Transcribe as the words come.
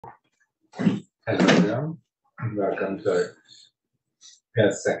Hello everyone, welcome to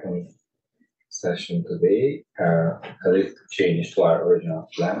our second session today. A little change to our original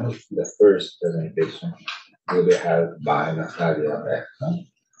plan. The first presentation will be held by Natalya Bekhta.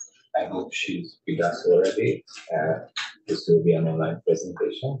 I hope she's with us already. This will be an online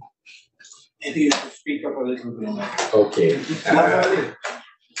presentation. Maybe you should speak up a little bit. Okay.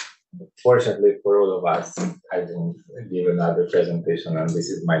 Fortunately for all of us, I won't give another presentation, and this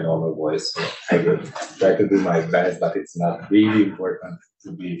is my normal voice, so I will try to do my best, but it's not really important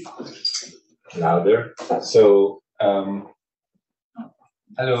to be louder. So,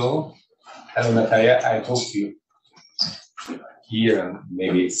 hello Natalya, I hope you hear and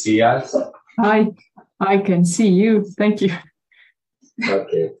maybe see us. I can see you, thank you.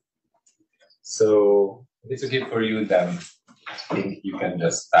 Okay, so if it's okay for you, then I think you can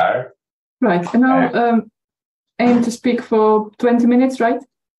just start. Right, and I'll aim to speak for 20 minutes, right?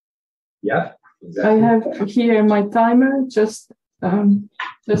 Yeah, exactly. I have here my timer, just in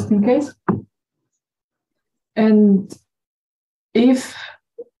case. And if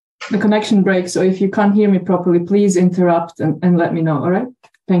the connection breaks, or if you can't hear me properly, please interrupt and let me know, all right?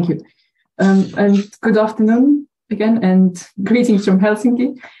 Thank you. And good afternoon again, and greetings from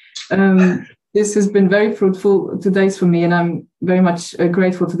Helsinki. This has been very fruitful 2 days for me, and I'm very much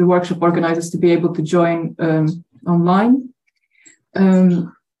grateful to the workshop organizers to be able to join online. And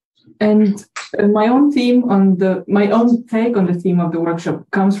my own take on the theme of the workshop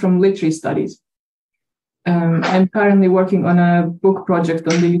comes from literary studies. I'm currently working on a book project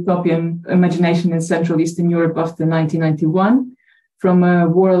on the utopian imagination in Central Eastern Europe after 1991 from a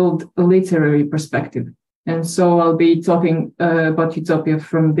world literary perspective. And so I'll be talking about Utopia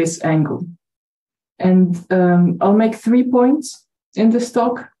from this angle. And I'll make 3 points in this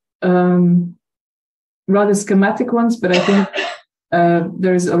talk, rather schematic ones, but I think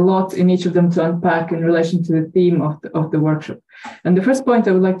there's a lot in each of them to unpack in relation to the theme of the workshop. And the first point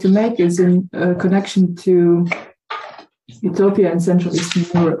I would like to make is in connection to Utopia in Central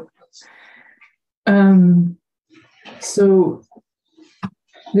Eastern Europe. So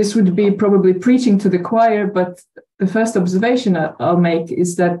this would be probably preaching to the choir, but the first observation I'll make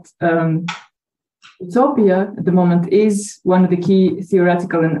is that Utopia at the moment is one of the key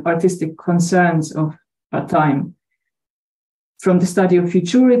theoretical and artistic concerns of our time. From the study of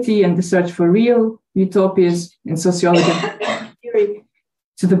futurity and the search for real utopias in sociology and theory,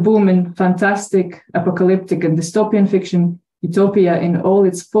 to the boom in fantastic, apocalyptic, and dystopian fiction, Utopia in all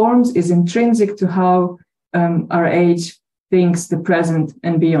its forms is intrinsic to how our age thinks the present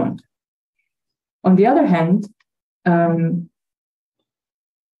and beyond. On the other hand,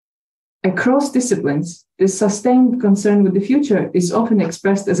 across disciplines, this sustained concern with the future is often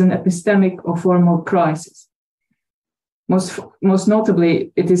expressed as an epistemic or formal crisis. Most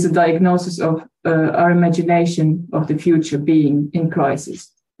notably, it is a diagnosis of our imagination of the future being in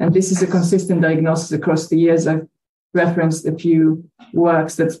crisis. And this is a consistent diagnosis across the years. I've referenced a few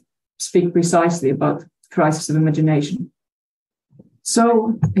works that speak precisely about crisis of imagination.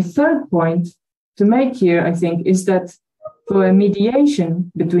 So a third point to make here, I think, is that for a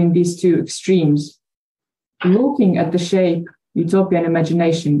mediation between these two extremes, looking at the shape utopian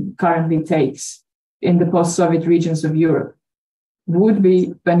imagination currently takes in the post-Soviet regions of Europe would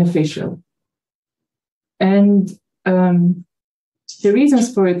be beneficial. And the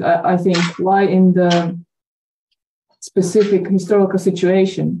reasons for it, I think, lie in the specific historical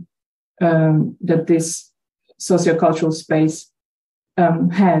situation that this socio-cultural space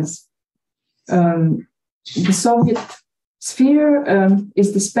has. The Soviet sphere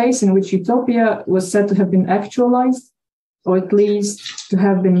is the space in which utopia was said to have been actualized, or at least to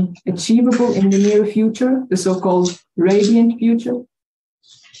have been achievable in the near future, the so-called radiant future.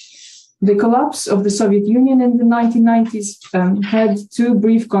 The collapse of the Soviet Union in the 1990s had 2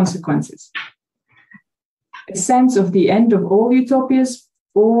 brief consequences: a sense of the end of all utopias,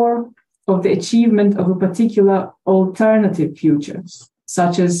 or of the achievement of a particular alternative future,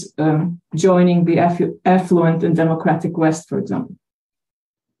 such as joining the affluent and democratic West, for example.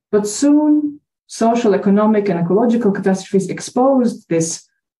 But soon, social, economic, and ecological catastrophes exposed this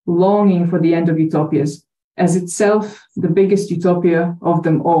longing for the end of utopias as itself the biggest utopia of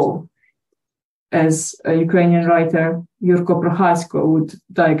them all, as a Ukrainian writer, Yurko Prochasko, would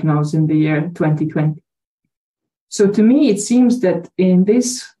diagnose in the year 2020. So to me, it seems that in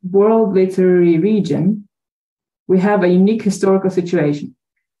this world literary region, we have a unique historical situation.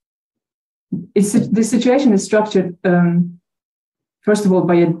 This situation is structured, first of all,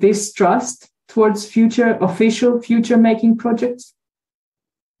 by a distrust towards official future-making projects.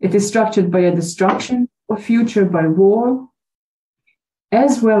 It is structured by a destruction of future by war.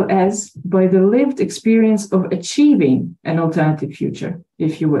 as well as by the lived experience of achieving an alternative future,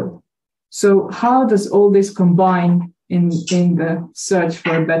 if you will. So how does all this combine in the search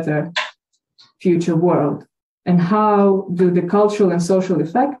for a better future world? And how do the cultural and social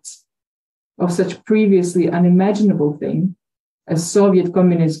effects of such previously unimaginable thing as Soviet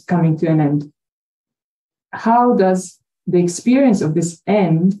communism coming to an end, how does the experience of this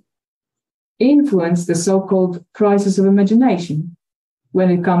end influence the so-called crisis of imagination when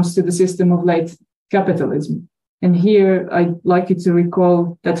it comes to the system of late capitalism? And here I'd like you to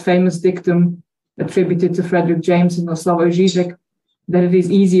recall that famous dictum attributed to Frederick Jameson or Slavoj Žižek, that it is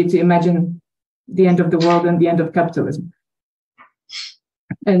easier to imagine the end of the world than the end of capitalism.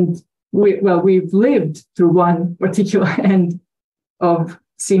 And we've lived through one particular end of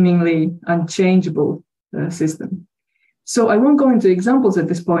seemingly unchangeable system. So I won't go into examples at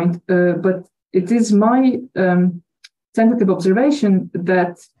this point, but it is my tentative observation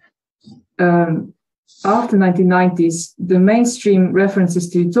that after 1990s, the mainstream references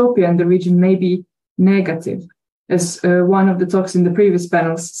to utopia in the region may be negative. As one of the talks in the previous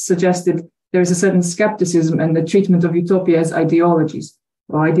panels suggested, there is a certain skepticism and the treatment of utopia as ideologies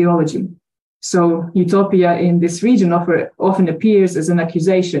or ideology. So utopia in this region often appears as an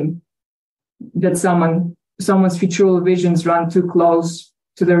accusation that someone's futural visions run too close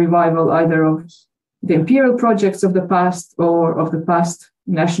to the revival either of the imperial projects of the past or of the past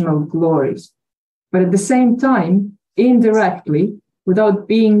national glories. But at the same time, indirectly, without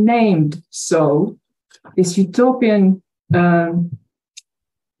being named so, this utopian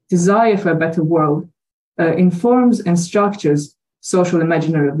desire for a better world informs and structures social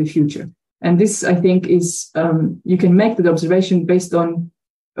imaginary of the future. And this, I think, is, you can make that observation based on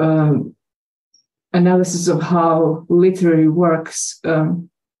analysis of how literary works are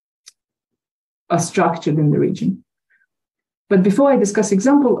structured in the region. But before I discuss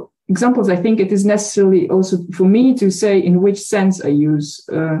examples, I think it is necessary also for me to say in which sense I use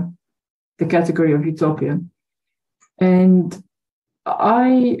the category of utopia. And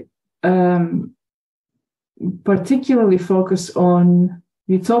I particularly focus on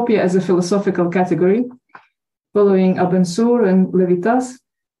utopia as a philosophical category, following Abensour and Levitas.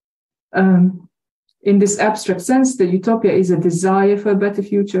 In this abstract sense, the utopia is a desire for a better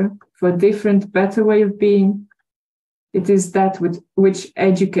future, for a different, better way of being. It is that which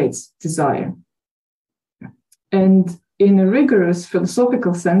educates desire. And in a rigorous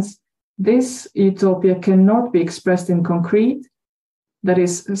philosophical sense, this utopia cannot be expressed in concrete, that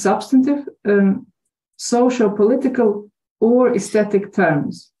is, substantive, socio-political, or aesthetic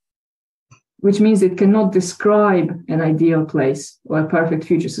terms, which means it cannot describe an ideal place or a perfect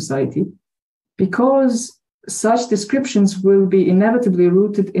future society, because such descriptions will be inevitably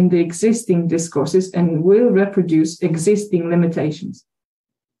rooted in the existing discourses and will reproduce existing limitations.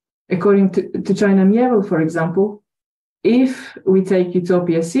 According to China Mieville, for example, if we take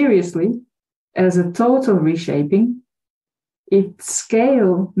utopia seriously as a total reshaping, its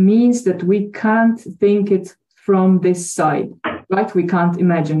scale means that we can't think it from this side, right? We can't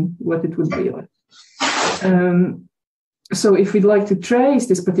imagine what it would be like. So if we'd like to trace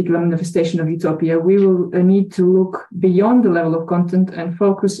this particular manifestation of utopia, we will need to look beyond the level of content and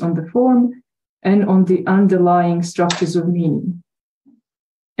focus on the form and on the underlying structures of meaning.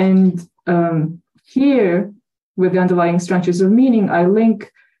 And here, with the underlying structures of meaning, I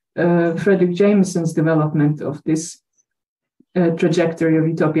link Frederick Jameson's development of this trajectory of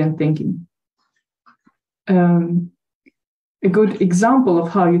utopian thinking. A good example of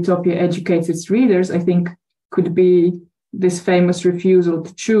how utopia educates its readers, I think, could be this famous refusal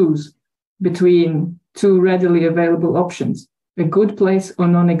to choose between two readily available options, a good place or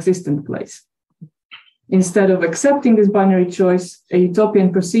non-existent place. Instead of accepting this binary choice, a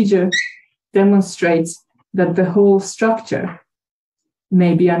utopian procedure demonstrates that the whole structure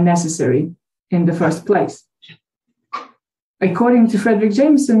may be unnecessary in the first place. According to Frederick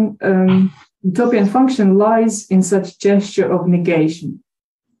Jameson, utopian function lies in such gesture of negation.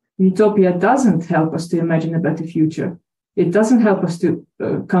 Utopia doesn't help us to imagine a better future. It doesn't help us to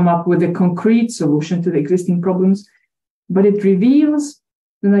come up with a concrete solution to the existing problems, but it reveals,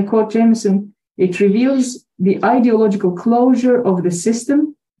 and I quote Jameson, it reveals the ideological closure of the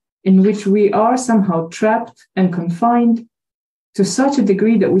system in which we are somehow trapped and confined to such a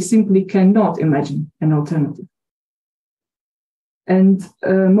degree that we simply cannot imagine an alternative. And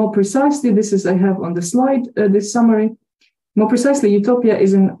more precisely, this is I have on the slide, this summary. More precisely, utopia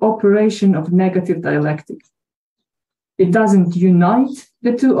is an operation of negative dialectic. It doesn't unite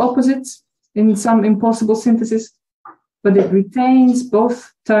the two opposites in some impossible synthesis, but it retains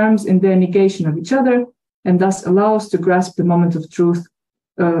both terms in their negation of each other and thus allows to grasp the moment of truth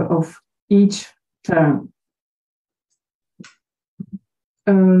of each term.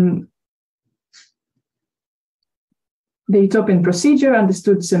 The utopian procedure,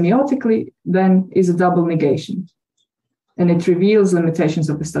 understood semiotically, then is a double negation. And it reveals limitations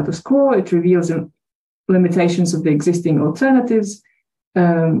of the status quo, it reveals limitations of the existing alternatives,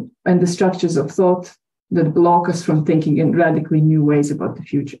 and the structures of thought that block us from thinking in radically new ways about the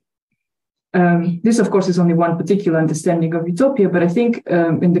future. This, of course, is only one particular understanding of utopia, but I think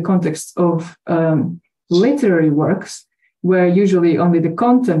in the context of literary works, where usually only the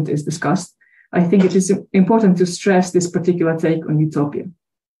content is discussed, I think it is important to stress this particular take on utopia.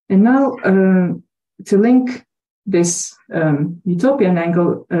 And now, to link this utopian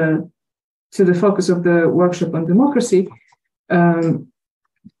angle to the focus of the workshop on democracy, I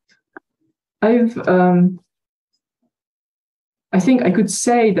think I could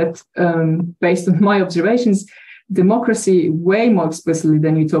say that, based on my observations, democracy way more explicitly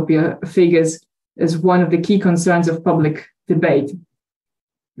than utopia figures as one of the key concerns of public debate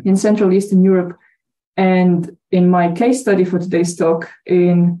in Central Eastern Europe, and in my case study for today's talk,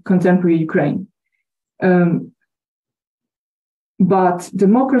 in contemporary Ukraine. But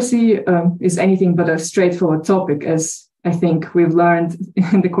democracy is anything but a straightforward topic, as I think we've learned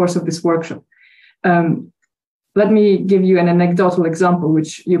in the course of this workshop. Let me give you an anecdotal example,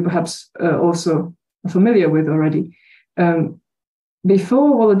 which you perhaps also are familiar with already.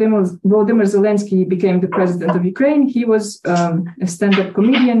 Before Volodymyr Zelensky became the president of Ukraine, he was a stand-up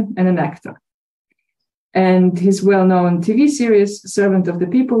comedian and an actor. And his well-known TV series, Servant of the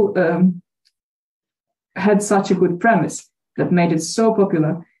People, had such a good premise that made it so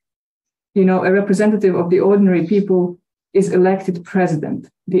popular. You know, a representative of the ordinary people is elected president.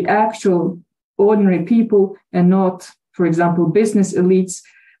 The actual ordinary people, and not, for example, business elites,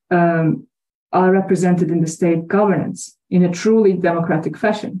 are represented in the state governance in a truly democratic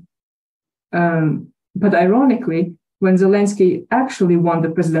fashion. But ironically, when Zelensky actually won the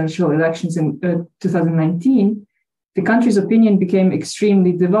presidential elections in 2019, the country's opinion became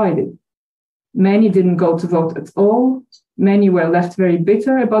extremely divided. Many didn't go to vote at all. Many were left very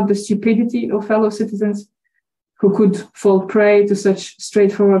bitter about the stupidity of fellow citizens who could fall prey to such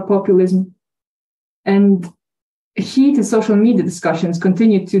straightforward populism. And heated social media discussions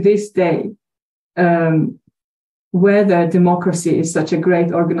continue to this day, whether democracy is such a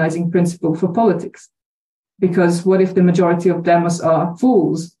great organizing principle for politics. Because what if the majority of demos are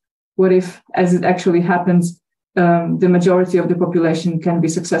fools? What if, as it actually happens, the majority of the population can be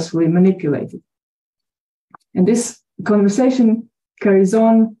successfully manipulated? And this conversation carries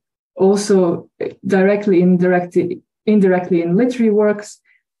on also directly, indirectly in literary works.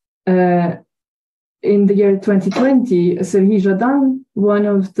 In the year 2020, Serhii Zhadan, one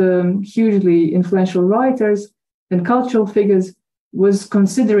of the hugely influential writers and cultural figures, was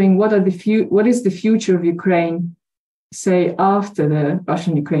considering what is the future of Ukraine, say, after the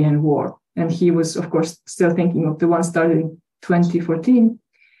Russian-Ukrainian war. And he was, of course, still thinking of the one started in 2014.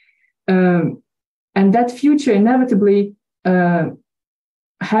 And that future inevitably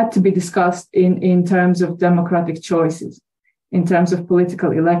had to be discussed in terms of democratic choices, in terms of political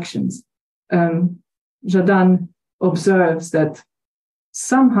elections. Zhadan observes that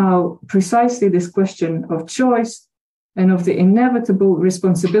somehow precisely this question of choice and of the inevitable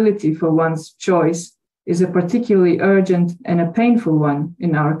responsibility for one's choice is a particularly urgent and a painful one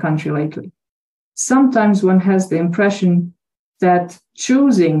in our country lately. Sometimes one has the impression that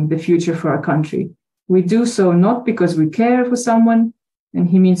choosing the future for our country, we do so not because we care for someone, and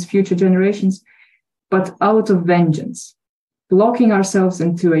he means future generations, but out of vengeance, locking ourselves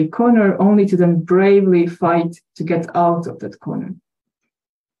into a corner only to then bravely fight to get out of that corner.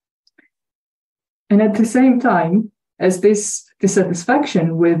 And at the same time, as this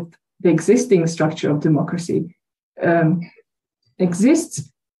dissatisfaction with the existing structure of democracy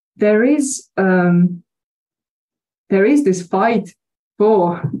exists, there is this fight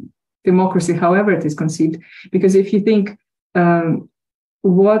for democracy, however it is conceived. Because if you think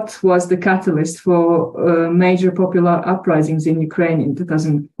what was the catalyst for major popular uprisings in Ukraine in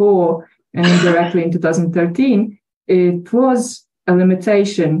 2004 and indirectly in 2013, it was a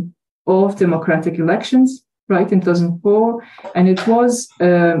limitation of democratic elections, right, in 2004, and it was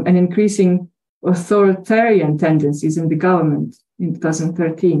an increasing authoritarian tendencies in the government in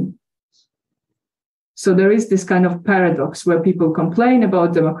 2013. So there is this kind of paradox where people complain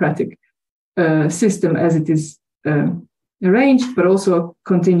about democratic system as it is arranged, but also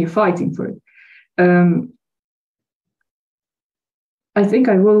continue fighting for it. I think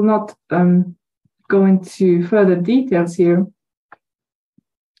I will not go into further details here.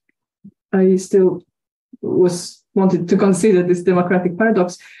 I still was wanted to consider this democratic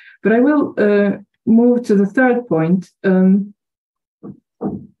paradox. But I will move to the third point and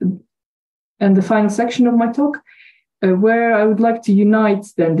the final section of my talk, where I would like to unite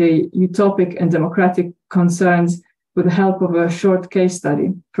then the utopic and democratic concerns with the help of a short case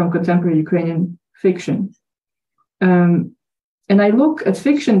study from contemporary Ukrainian fiction. And I look at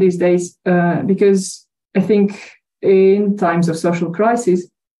fiction these days because I think in times of social crisis,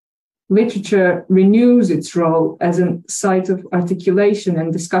 literature renews its role as a site of articulation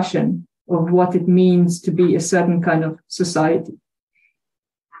and discussion of what it means to be a certain kind of society.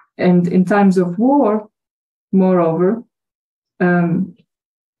 And in times of war, moreover, the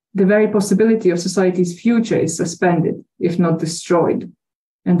very possibility of society's future is suspended, if not destroyed.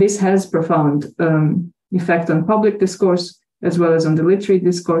 And this has profound effect on public discourse as well as on the literary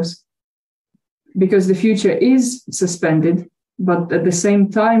discourse, because the future is suspended, but at the same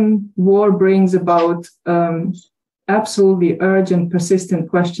time, war brings about absolutely urgent, persistent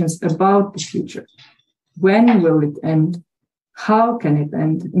questions about the future. When will it end? How can it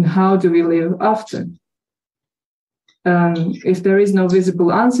end? And how do we live after? If there is no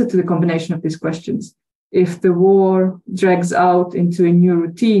visible answer to the combination of these questions, if the war drags out into a new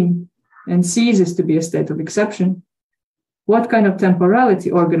routine and ceases to be a state of exception, what kind of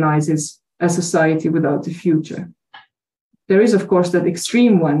temporality organizes a society without a future? There is, of course, that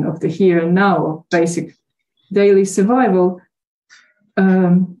extreme one of the here and now, of basic daily survival.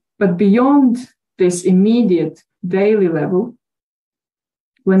 But beyond this immediate daily level,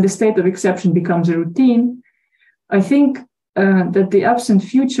 when the state of exception becomes a routine, I think that the absent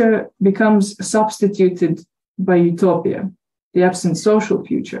future becomes substituted by utopia. The absent social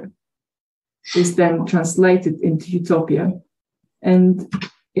future is then translated into utopia. And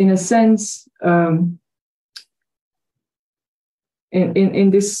in a sense,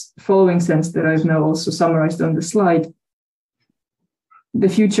 in this following sense that I've now also summarized on the slide, the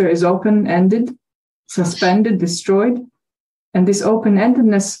future is open-ended, suspended, destroyed, and this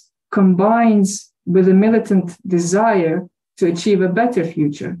open-endedness combines with a militant desire to achieve a better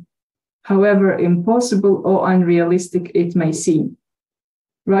future, however impossible or unrealistic it may seem,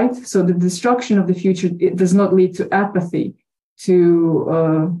 right? So the destruction of the future, it does not lead to apathy,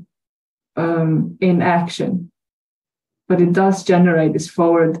 to inaction, but it does generate this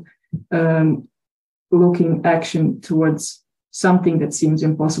forward-looking action towards something that seems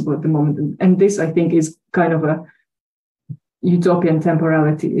impossible at the moment. And this, I think, is kind of a utopian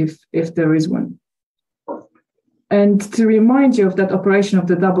temporality, if there is one. And to remind you of that operation of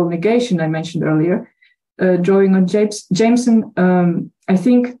the double negation I mentioned earlier, drawing on Jameson, I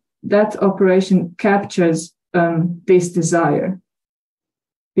think that operation captures this desire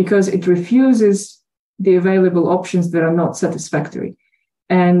because it refuses the available options that are not satisfactory.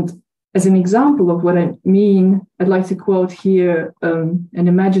 And as an example of what I mean, I'd like to quote here an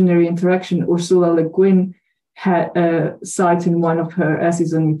imaginary interaction Ursula Le Guin cites in one of her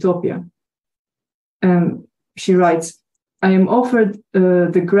essays on Utopia. She writes, "I am offered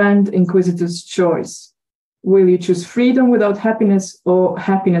the Grand Inquisitor's choice. Will you choose freedom without happiness or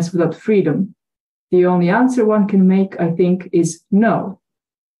happiness without freedom? The only answer one can make, I think, is no."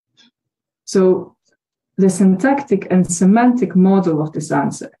 So the syntactic and semantic model of this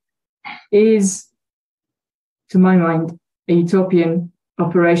answer is, to my mind, a utopian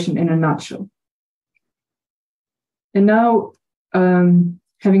operation in a nutshell. And now,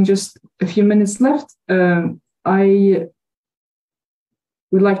 having just a few minutes left, I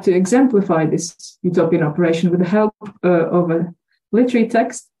would like to exemplify this utopian operation with the help of a literary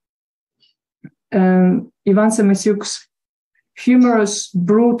text, Ivan Semesiuk's humorous,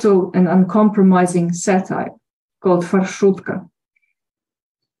 brutal, and uncompromising satire called Farshutka.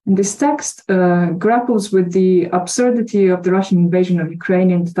 And this text grapples with the absurdity of the Russian invasion of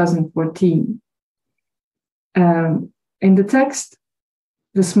Ukraine in 2014. In the text,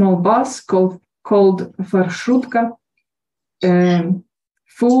 the small bus called Farshutka,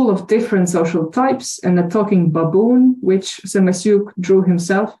 full of different social types, and a talking baboon, which Semesiuk drew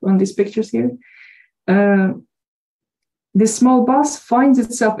himself on these pictures here. This small bus finds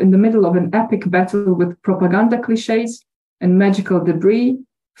itself in the middle of an epic battle with propaganda cliches and magical debris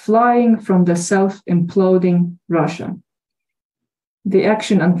flying from the self-imploding Russia. The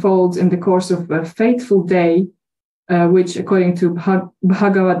action unfolds in the course of a fateful day, which, according to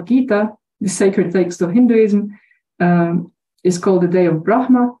Bhagavad Gita, the sacred text of Hinduism, is called the Day of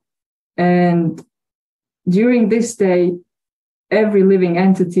Brahma. And during this day, every living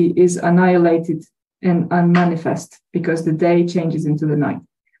entity is annihilated and unmanifest because the day changes into the night.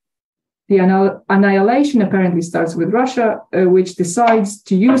 The annihilation apparently starts with Russia, which decides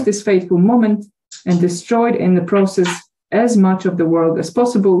to use this fateful moment and destroyed in the process as much of the world as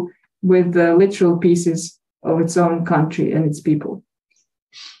possible with the literal pieces of its own country and its people.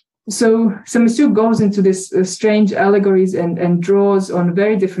 So Samysyuk goes into this strange allegories and draws on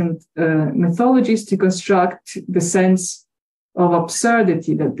very different mythologies to construct the sense of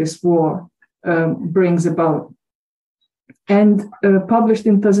absurdity that this war brings about. And published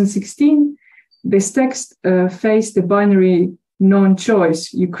in 2016, this text faced the binary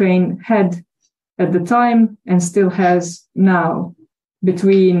non-choice Ukraine had at the time and still has now,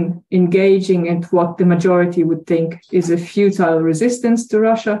 between engaging in what the majority would think is a futile resistance to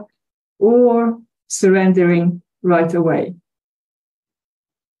Russia or surrendering right away.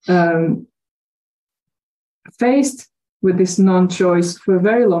 Faced with this non-choice for a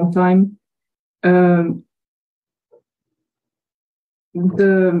very long time,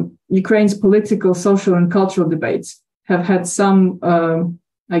 the Ukraine's political, social, and cultural debates have had some,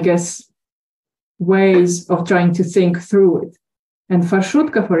 ways of trying to think through it. And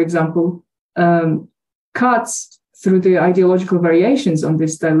Farshutka, for example, cuts through the ideological variations on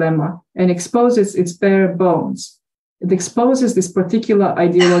this dilemma and exposes its bare bones. It exposes this particular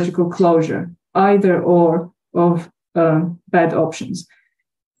ideological closure, either or of bad options.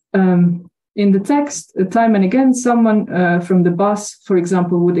 In the text, time and again, someone from the bus, for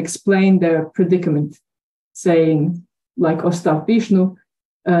example, would explain their predicament, saying, like Ostav Vishnu,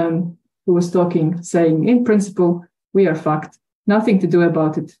 who was talking, saying, in principle, we are fucked. Nothing to do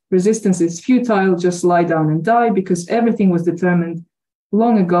about it. Resistance is futile, just lie down and die, because everything was determined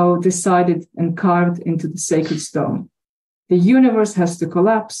long ago, decided and carved into the sacred stone. The universe has to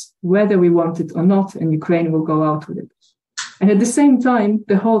collapse, whether we want it or not, and Ukraine will go out with it. And at the same time,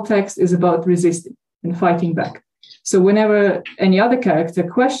 the whole text is about resisting and fighting back. So whenever any other character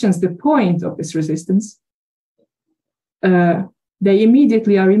questions the point of this resistance, they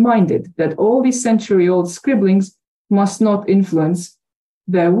immediately are reminded that all these century-old scribblings must not influence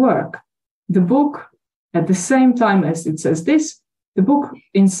their work. The book, at the same time as it says this, the book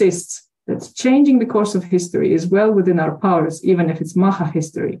insists that changing the course of history is well within our powers, even if it's Maha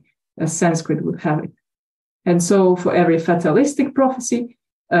history, as Sanskrit would have it. And so for every fatalistic prophecy,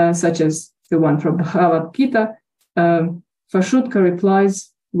 such as the one from Bhagavad Gita, Farshutka replies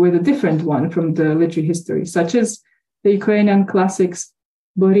with a different one from the literary history, such as the Ukrainian classics,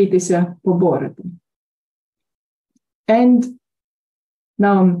 Borítися поборете. And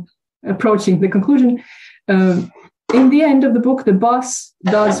now I'm approaching the conclusion. In the end of the book, the boss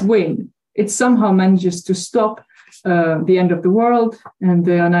does win. It somehow manages to stop the end of the world and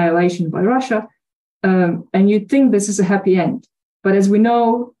the annihilation by Russia. And you'd think this is a happy end. But as we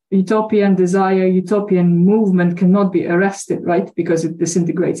know, utopian desire, utopian movement cannot be arrested, right? Because it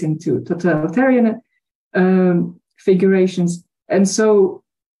disintegrates into totalitarian figurations. And so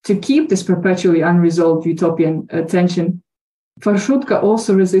to keep this perpetually unresolved utopian tension, Farshutka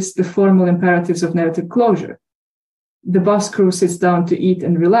also resists the formal imperatives of narrative closure. The bus crew sits down to eat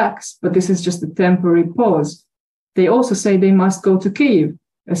and relax, but this is just a temporary pause. They also say they must go to Kyiv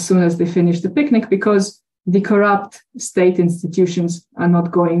as soon as they finish the picnic because the corrupt state institutions are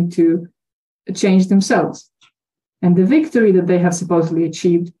not going to change themselves. And the victory that they have supposedly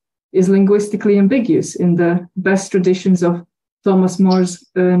achieved is linguistically ambiguous in the best traditions of Thomas More's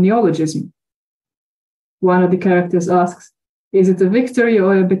neologism. One of the characters asks, "Is it a victory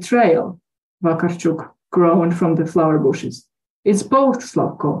or a betrayal?" Vakarchuk groaned from the flower bushes. "It's both,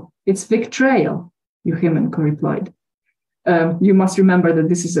 Slavko. It's victrayal," Yuhimenko replied. You must remember that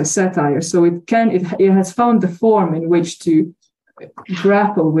this is a satire, so it has found the form in which to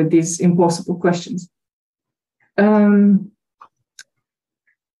grapple with these impossible questions.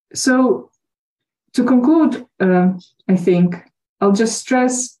 So to conclude, I think I'll just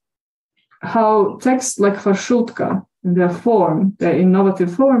stress how texts like Farshutka, their form, their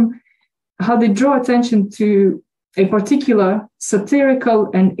innovative form, how they draw attention to a particular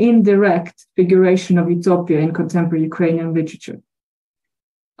satirical and indirect figuration of utopia in contemporary Ukrainian literature.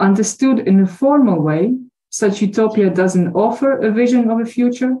 Understood in a formal way, such utopia doesn't offer a vision of a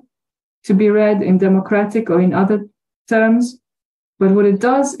future to be read in democratic or in other terms, but what it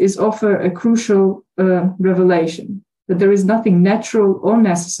does is offer a crucial revelation, that there is nothing natural or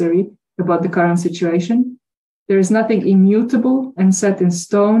necessary about the current situation. There is nothing immutable and set in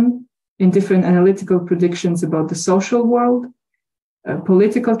stone in different analytical predictions about the social world,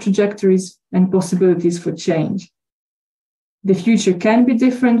 political trajectories, and possibilities for change. The future can be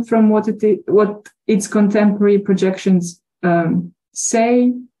different from what its contemporary projections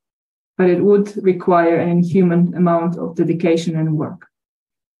say, but it would require an inhuman amount of dedication and work.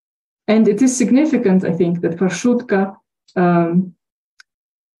 And it is significant, I think, that Farshutka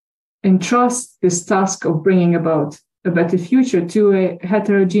entrust this task of bringing about a better future to a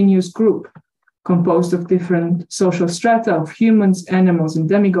heterogeneous group composed of different social strata of humans, animals, and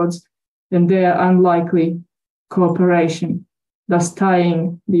demigods, then they are unlikely cooperation, thus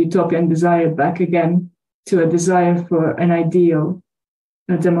tying the utopian desire back again to a desire for an ideal,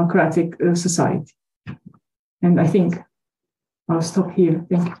 a democratic society. And I think I'll stop here.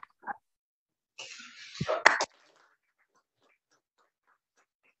 Thank you.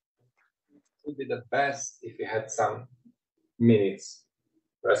 It would be the best if you had some minutes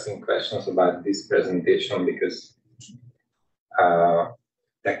pressing questions about this presentation, because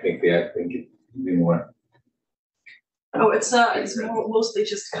technically I think it would be more. Oh, it's mostly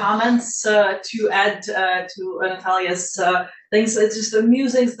just comments to add to Natalya's things. It's just the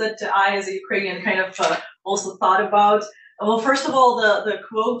musings that I, as a Ukrainian, kind of also thought about. Well, first of all, the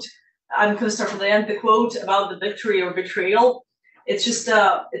quote. I'm going to start from the end. The quote about the victory or betrayal. It's just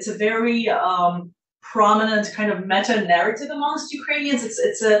it's a very prominent kind of meta narrative amongst Ukrainians.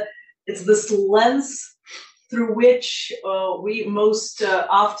 It's this lens through which we most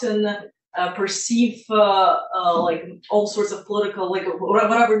often perceive like all sorts of political, like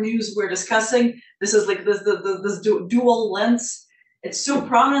whatever news we're discussing. This is like this dual lens. It's so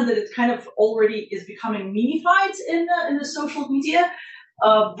prominent that it kind of already is becoming memified in the social media.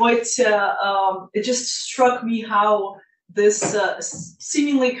 But it just struck me how this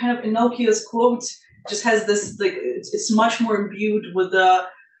seemingly kind of innocuous quote just has this, like, it's much more imbued with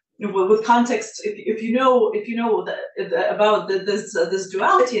context. If you know about this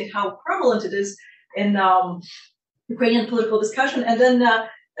duality and how prevalent it is in Ukrainian political discussion, and then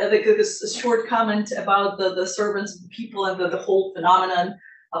this short comment about the servants of the people and the whole phenomenon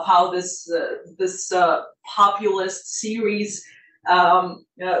of how this populist series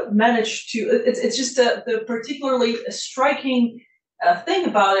managed to. It's just the particularly striking thing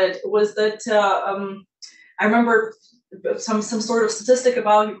about it was that I remember some sort of statistic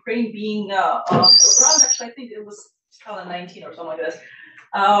about Ukraine being around, actually I think it was 2019 or something like this.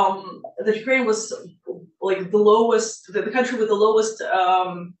 That Ukraine was like the lowest, the country with the lowest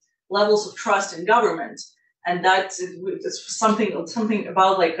levels of trust in government, and that it's something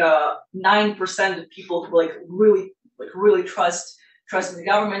about like 9% of people who really trust in the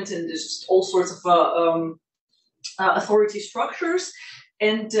government, and there's just all sorts of authority structures,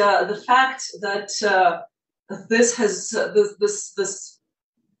 and the fact that this has this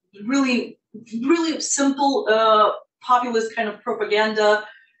really simple populist kind of propaganda,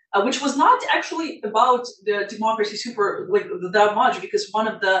 which was not actually about the democracy that much, because one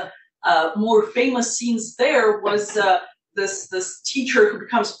of the more famous scenes there was this teacher who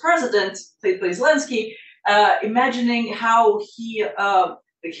becomes president, played by Zelensky, imagining how he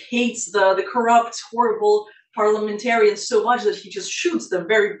hates the corrupt, horrible parliamentarians so much that he just shoots them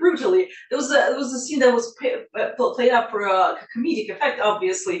very brutally. There was a scene that was played up for a comedic effect,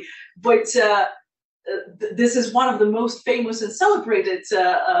 obviously, but this is one of the most famous and celebrated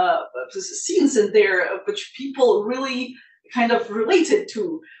scenes in there, which people really kind of related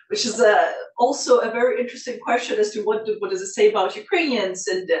to, which is also a very interesting question as to what does it say about Ukrainians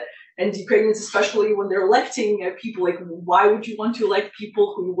and Ukrainians, especially when they're electing people. Like, why would you want to elect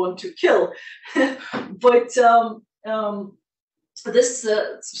people who you want to kill? But this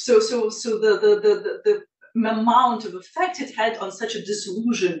the amount of effect it had on such a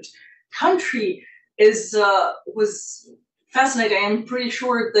disillusioned country was fascinating. I'm pretty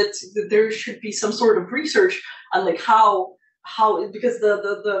sure that there should be some sort of research on like how because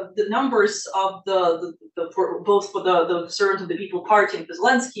the numbers of both for the Servant of the People Party and the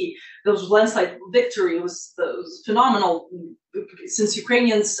Zelensky, those landslide victory was phenomenal. Since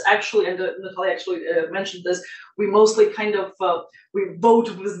Ukrainians actually, and Natalya actually mentioned this, we mostly kind of we vote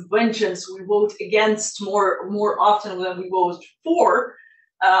with vengeance. We vote against more often than we vote for.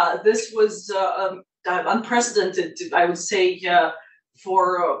 This was unprecedented, I would say,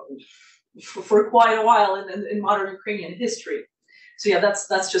 for quite a while in modern Ukrainian history. So yeah,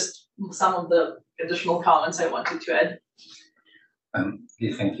 that's just some of the additional comments I wanted to add.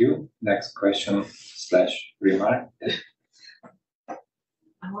 Okay, thank you. Next question / remark.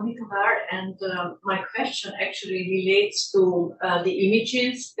 I'm Monica Bar, and my question actually relates to the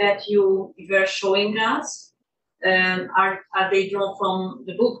images that you were showing us. Are they drawn from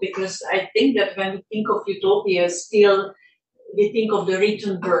the book? Because I think that when we think of Utopia, still we think of the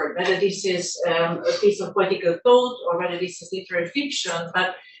written word, whether this is a piece of political thought or whether this is literary fiction.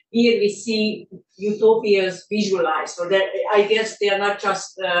 But here we see utopias visualized. So that, I guess they are not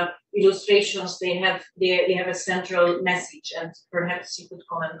just illustrations; they have a central message. And perhaps you could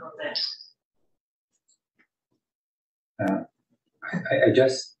comment on that. I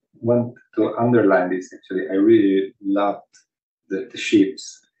just want to underline this. Actually, I really loved the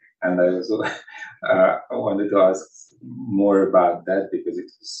ships, and I also wanted to ask more about that because it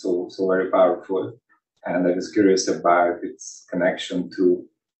was so very powerful, and I was curious about its connection to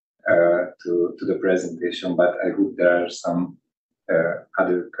the presentation. But I hope there are some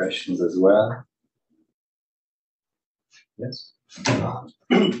other questions as well. Yes.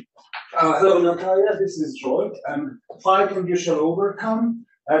 Hello, Natalya. This is George. Fighting you shall overcome.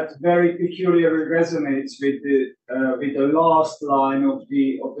 That very peculiarly resonates with the last line of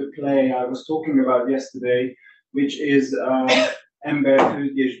the play I was talking about yesterday, which is Ember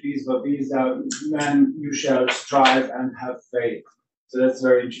tüzdes bízva bízza, man, you shall strive and have faith. So that's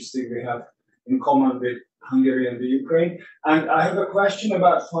very interesting. We have in common with Hungary and the Ukraine. And I have a question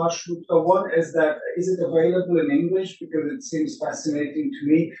about Farsutka. One is that, is it available in English? Because it seems fascinating to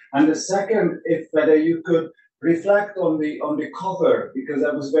me. And the second, if whether you could reflect on the cover, because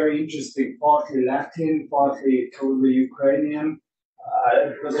that was very interesting, partly Latin, partly totally Ukrainian.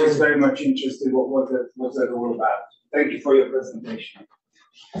 I was very much interested what was that all about. Thank you for your presentation.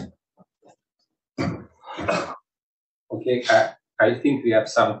 Okay, I think we have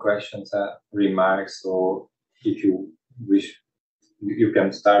some questions, remarks, so if you wish, you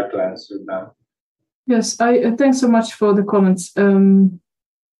can start to answer them. Yes, thanks so much for the comments.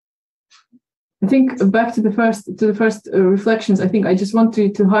 I think back to the first reflections. I think I just want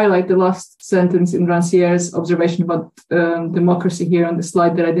to highlight the last sentence in Rancier's observation about democracy here on the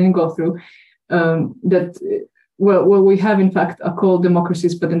slide that I didn't go through. That we have in fact are called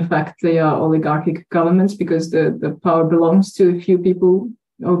democracies, but in fact they are oligarchic governments because the power belongs to a few people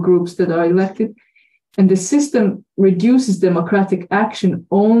or groups that are elected, and the system reduces democratic action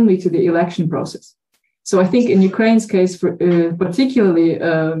only to the election process. So I think in Ukraine's case, particularly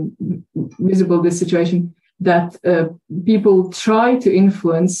visible this situation, that people try to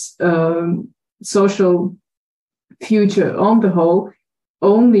influence social future on the whole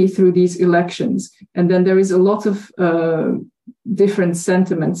only through these elections. And then there is a lot of different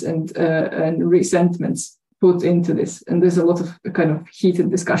sentiments and resentments put into this. And there's a lot of kind of heated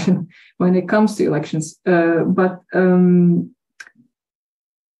discussion when it comes to elections.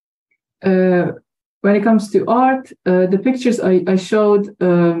 When it comes to art, the pictures I showed,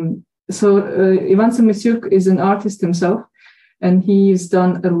 Ivan Semisiuk is an artist himself, and he's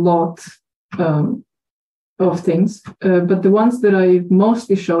done a lot of things. But the ones that I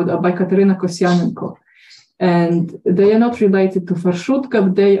mostly showed are by Daryna Koryagina. And they are not related to Farsutka,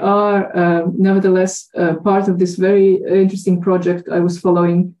 but they are nevertheless part of this very interesting project I was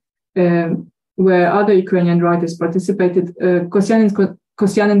following, where other Ukrainian writers participated.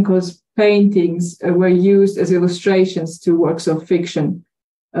 Koryagina's paintings were used as illustrations to works of fiction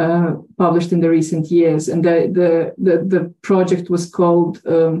published in the recent years, and the project was called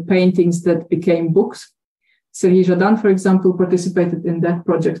Paintings That Became Books. Serhiy Zhadan, for example, participated in that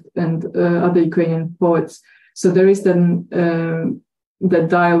project, and other Ukrainian poets. So there is then the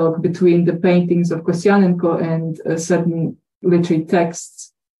dialogue between the paintings of Koryagina and certain literary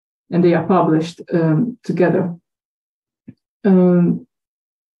texts, and they are published together.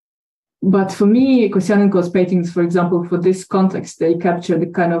 But for me, Koryagina's paintings, for example, for this context, they capture the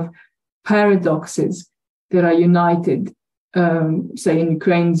kind of paradoxes that are united, say, in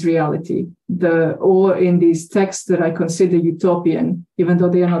Ukraine's reality, or in these texts that I consider utopian, even though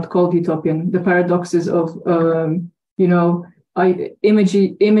they are not called utopian, the paradoxes of,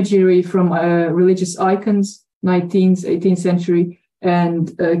 imagery from religious icons, 19th, 18th century,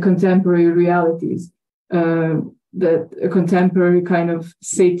 and contemporary realities, that contemporary kind of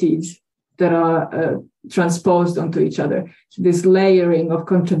cities that are transposed onto each other. This layering of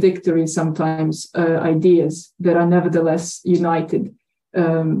contradictory, sometimes, ideas that are nevertheless united.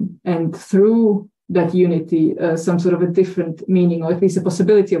 And through that unity, some sort of a different meaning, or at least a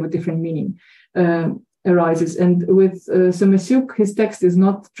possibility of a different meaning, arises. And with Semisiuk, his text is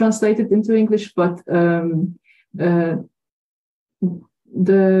not translated into English, but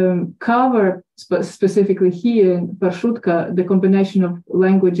the cover, specifically here in Farsutka, the combination of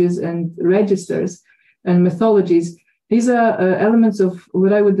languages and registers and mythologies, these are elements of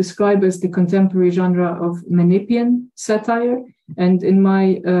what I would describe as the contemporary genre of Menippean satire. And in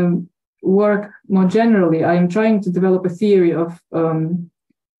my work more generally, I am trying to develop a theory of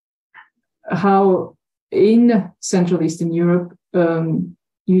how in Central Eastern Europe,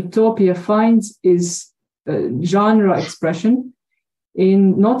 utopia finds its genre expression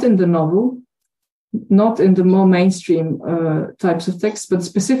not in the novel, not in the more mainstream types of texts, but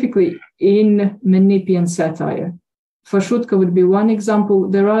specifically in Menippean satire. Farsutka would be one example.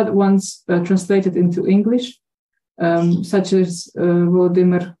 There are ones translated into English, such as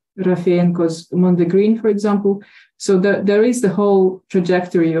Volodymyr Rafeenko's Mondegreen, for example. So there is the whole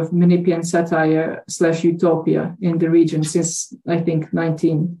trajectory of Menippean satire / utopia in the region since, I think,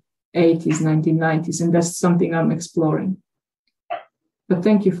 1980s, 1990s, and that's something I'm exploring. But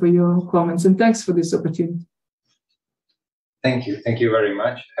thank you for your comments, and thanks for this opportunity. Thank you very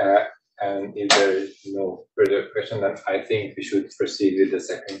much. And if there is no further question, then I think we should proceed with the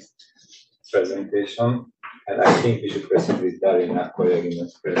second presentation. And I think we should proceed with Daryna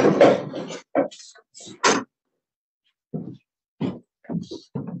Koryagina's presentation.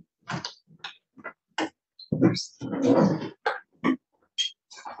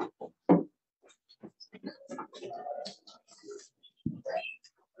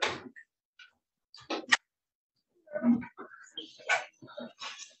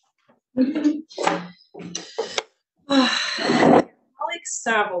 Alex,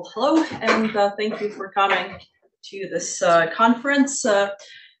 well, hello, and thank you for coming to this conference.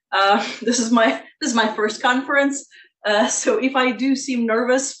 This is my first conference, so if I do seem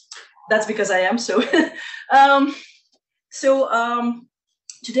nervous, that's because I am. So,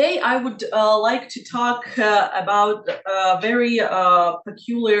 today I would like to talk about a very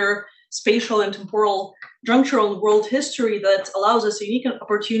peculiar spatial and temporal juncture in world history that allows us a unique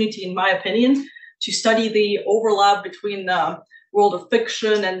opportunity, in my opinion, to study the overlap between the world of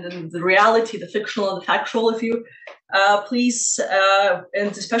fiction and the reality, the fictional and the factual, if you please,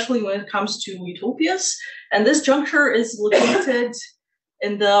 and especially when it comes to utopias. And this juncture is located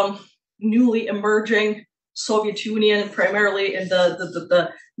in the newly emerging Soviet Union, primarily in the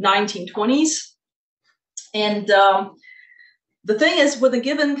 1920s. And the thing is, when a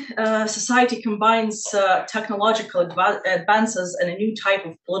given society combines technological advances and a new type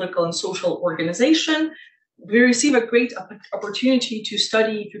of political and social organization, we receive a great opportunity to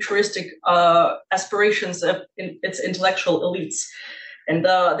study futuristic aspirations of its intellectual elites. And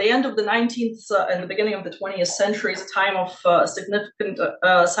the end of the 19th and the beginning of the 20th century is a time of significant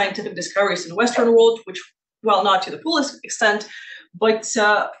scientific discoveries in the Western world, which, well, not to the fullest extent, but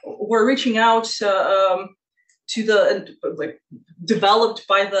we're reaching out to the developed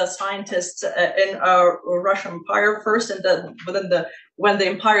by the scientists in Russian Empire first, and then when the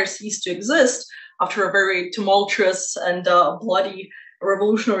empire ceased to exist after a very tumultuous and bloody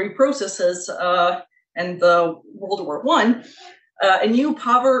revolutionary processes and World War I, a new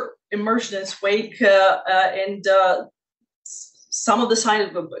power emerged in its wake, and some of the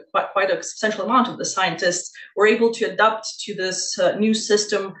scientists, quite a substantial amount of the scientists, were able to adapt to this new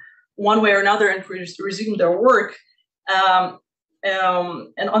system one way or another and resume their work. And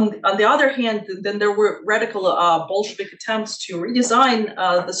on the other hand, then there were radical Bolshevik attempts to redesign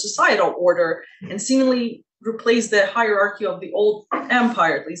the societal order and seemingly replace the hierarchy of the old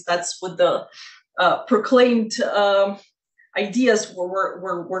empire. At least that's what the proclaimed ideas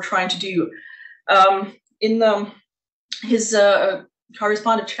were trying to do. In his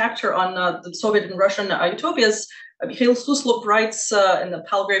correspondent chapter on the Soviet and Russian utopias, Mikhail Suslov writes in the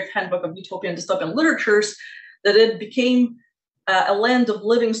Palgrave Handbook of Utopian and Dystopian Literatures that it became a land of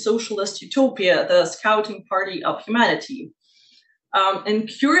living socialist utopia, the scouting party of humanity. And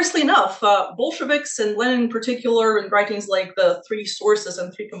curiously enough, Bolsheviks and Lenin in particular, in writings like The Three Sources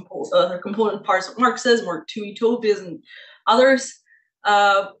and Three Component Parts of Marxism, or Two Utopias and others,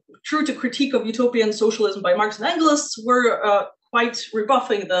 true to critique of utopian socialism by Marx and Engels, were quite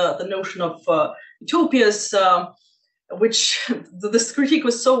rebuffing the notion of utopias, which this critique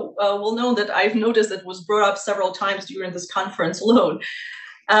was so well known that I've noticed it was brought up several times during this conference alone.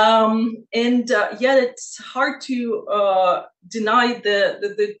 And yet it's hard to deny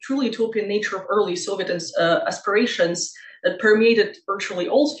the truly utopian nature of early Soviet aspirations that permeated virtually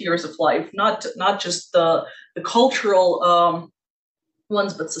all spheres of life, not just the cultural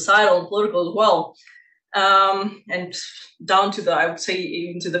ones, but societal and political as well. And down to I would say,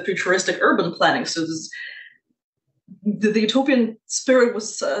 even to the futuristic urban planning. So the utopian spirit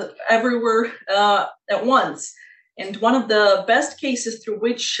was everywhere at once. And one of the best cases through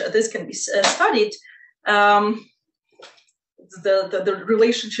which this can be studied, the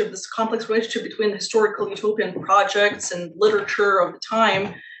relationship, this complex relationship between historical utopian projects and literature of the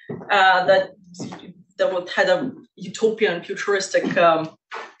time that had a utopian futuristic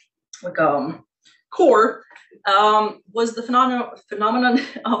core, was the phenomenon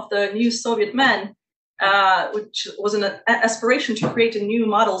of the new Soviet man, which was an aspiration to create a new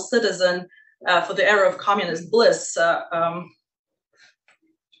model citizen for the era of communist bliss.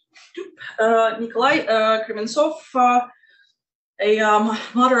 Nikolai Krementsov, a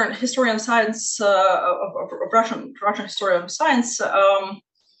modern historian of science, of Russian historian of science,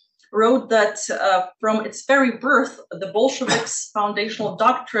 wrote that from its very birth, the Bolsheviks' foundational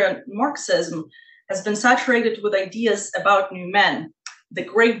doctrine, Marxism, has been saturated with ideas about new men, the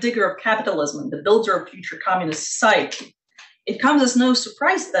great digger of capitalism, the builder of future communist society. It comes as no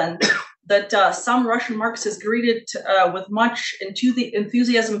surprise then that some Russian Marxists greeted with much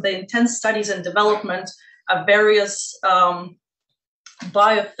enthusiasm the intense studies and development of various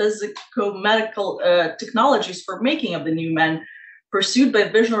biophysico-medical technologies for making of the new men, pursued by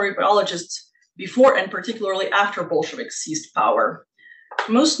visionary biologists before and particularly after Bolsheviks seized power.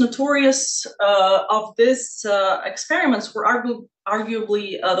 Most notorious of these experiments were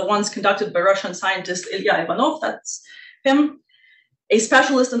arguably the ones conducted by Russian scientist Ilya Ivanov, that's him, a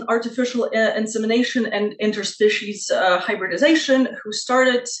specialist in artificial insemination and interspecies hybridization, who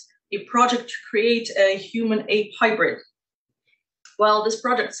started a project to create a human-ape hybrid. While this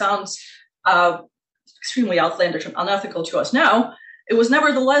project sounds extremely outlandish and unethical to us now, it was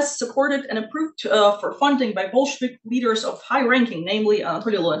nevertheless supported and approved for funding by Bolshevik leaders of high ranking, namely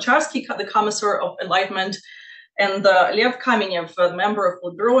Anatoly Lunacharsky, the Commissar of Enlightenment, and Lev Kamenev, the member of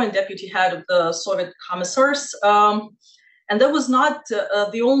Politburo and deputy head of the Soviet Commissars. And that was not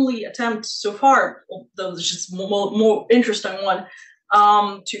the only attempt so far, though it's just more interesting one,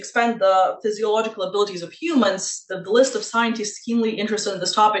 to expand the physiological abilities of humans. The list of scientists keenly interested in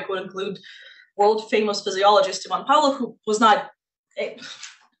this topic would include world-famous physiologist Ivan Pavlov, who was not,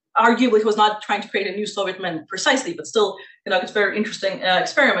 arguably, he was not trying to create a new Soviet man precisely, but still conducted very interesting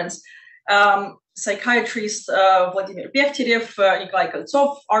experiments. Psychiatrist Vladimir Bekhta, Nikolai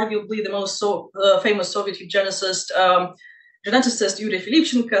Koltsov, arguably the most famous Soviet eugenicist, geneticist Yuri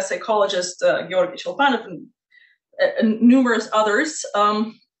Filipchenko, psychologist Georgy Chelpanov, and numerous others.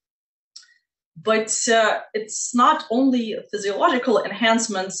 But it's not only physiological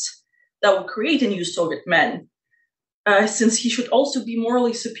enhancements that will create a new Soviet man, since he should also be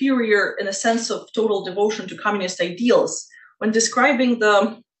morally superior in a sense of total devotion to communist ideals. When describing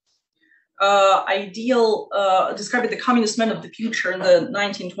the describing the communist men of the future in the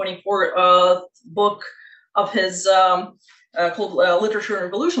 1924 book of his called Literature and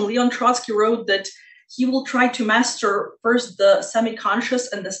Revolution, Leon Trotsky wrote that he will try to master first the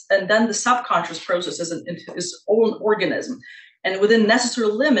semi-conscious and then the subconscious processes in his own organism. And within necessary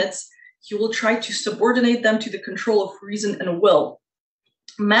limits, he will try to subordinate them to the control of reason and will.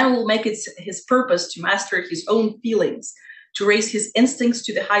 Man will make it his purpose to master his own feelings, to raise his instincts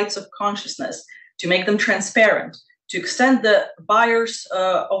to the heights of consciousness, to make them transparent, to extend the bars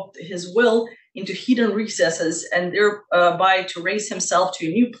of his will into hidden recesses, and thereby to raise himself to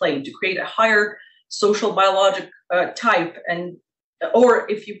a new plane, to create a higher social biologic type, or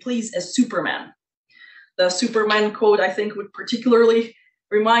if you please, a Superman. The Superman quote, I think, would particularly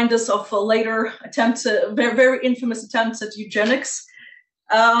remind us of later attempts, very, very infamous attempts at eugenics.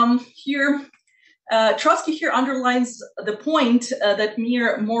 Trotsky here underlines the point that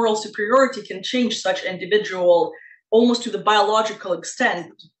mere moral superiority can change such an individual almost to the biological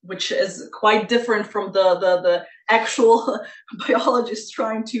extent, which is quite different from the actual biologists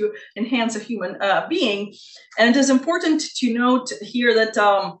trying to enhance a human being. And it is important to note here that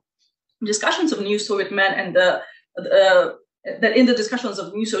discussions of new Soviet men and that in the discussions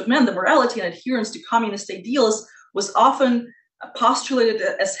of new Soviet men, the morality and adherence to communist ideals was often postulated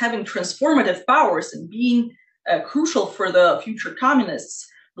as having transformative powers and being crucial for the future communists.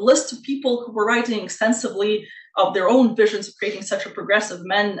 The list of people who were writing extensively of their own visions of creating such a progressive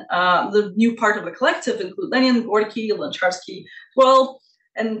men, the new part of the collective, include Lenin, Gorky, Lunacharsky, well,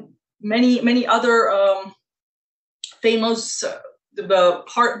 and many other famous both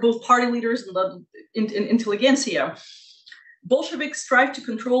party leaders and the intelligentsia. Bolsheviks strive to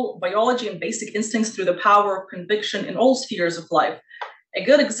control biology and basic instincts through the power of conviction in all spheres of life. A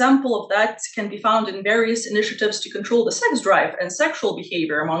good example of that can be found in various initiatives to control the sex drive and sexual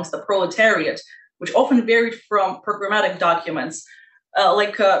behavior amongst the proletariat, which often varied from programmatic documents.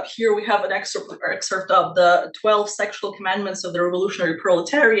 Here we have an excerpt of the 12 Sexual Commandments of the Revolutionary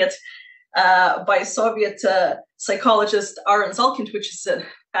Proletariat by Soviet psychologist Aaron Zalkind, which is a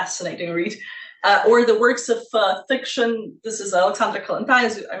fascinating read. Or the works of fiction. This is Alexandra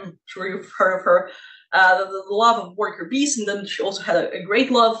Kalantaya, I'm sure you've heard of her. The love of worker bees, and then she also had a great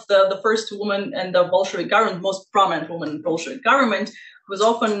love, the first woman in the Bolshevik government, most prominent woman in the Bolshevik government, who was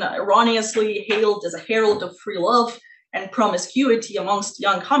often erroneously hailed as a herald of free love and promiscuity amongst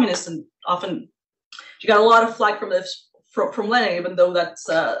young communists, and often she got a lot of flack from Lenin, even though that's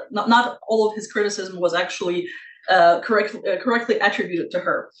not all of his criticism was actually correctly attributed to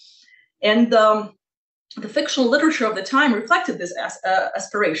her. And the fictional literature of the time reflected these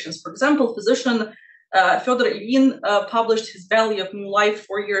aspirations. For example, physician Fyodor Ilyin published his Valley of New Life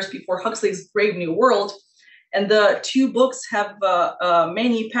 4 years before Huxley's Brave New World, and the two books have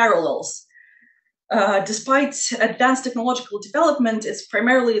many parallels. Despite advanced technological development, it's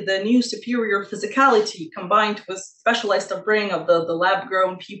primarily the new superior physicality combined with specialized upbringing of the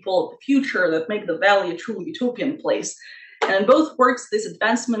lab-grown people of the future that make the Valley a truly utopian place. And in both works, these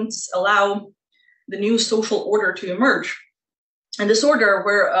advancements allow the new social order to emerge. And this order,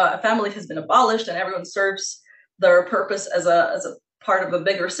 where a family has been abolished and everyone serves their purpose as a part of a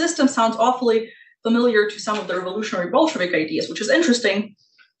bigger system, sounds awfully familiar to some of the revolutionary Bolshevik ideas, which is interesting,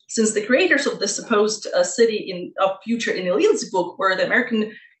 since the creators of this supposed city of future in Ilyin's book, where the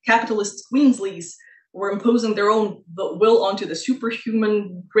American capitalist Queensleys were imposing their own will onto the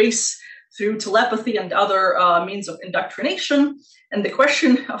superhuman race through telepathy and other means of indoctrination. And the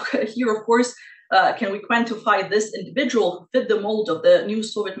question here, of course, can we quantify this individual who fit the mold of the new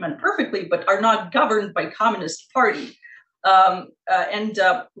Soviet men perfectly, but are not governed by Communist Party? And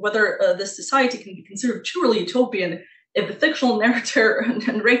whether this society can be considered truly utopian if the fictional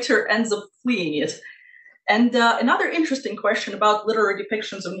narrator ends up fleeing it. And another interesting question about literary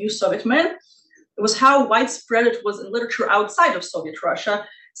depictions of new Soviet men was how widespread it was in literature outside of Soviet Russia,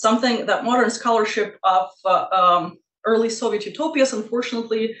 something that modern scholarship of early Soviet utopias,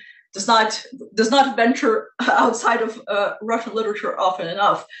 unfortunately, does not venture outside of Russian literature often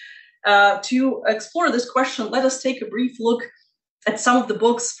enough. To explore this question, let us take a brief look at some of the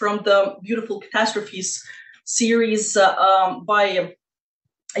books from the Beautiful Catastrophes series by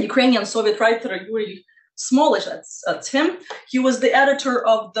a Ukrainian Soviet writer, Yuri Smolich. That's him. He was the editor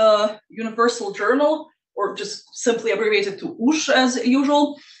of the Universal Journal, or just simply abbreviated to USH as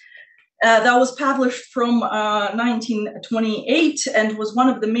usual. That was published from 1928 and was one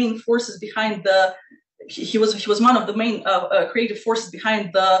of the main forces behind he was one of the main creative forces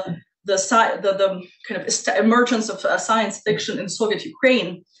behind the kind of emergence of science fiction in Soviet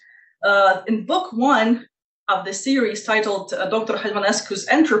Ukraine. In book one of the series, titled Dr. Halmanescu's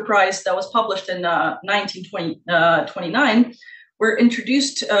Enterprise, that was published in 1929, we're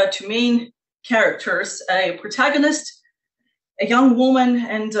introduced to main characters: a protagonist, a young woman,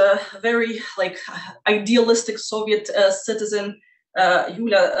 and a very idealistic Soviet citizen,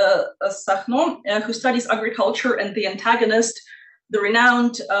 Yulia Sakhno, who studies agriculture, and the antagonist, the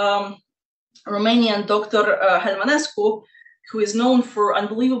renowned Romanian Dr. Halmanescu, who is known for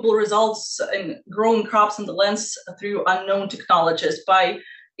unbelievable results in growing crops in the lands through unknown technologies,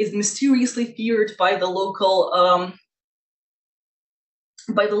 is mysteriously feared by the local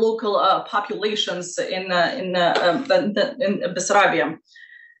populations in Bessarabia.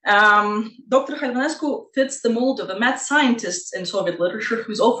 Dr. Halmanescu fits the mold of a mad scientist in Soviet literature,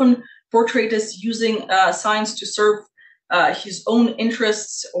 who's often portrayed as using science to serve his own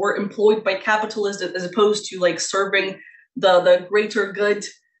interests or employed by capitalism, as opposed to serving the greater good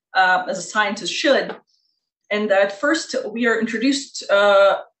as a scientist should. And at first, we are introduced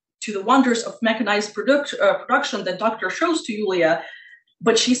to the wonders of mechanized production that Doctor shows to Yulia.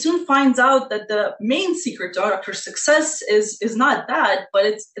 But she soon finds out that the main secret to Doctor's success is not that, but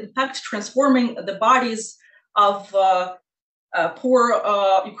it's in fact transforming the bodies of poor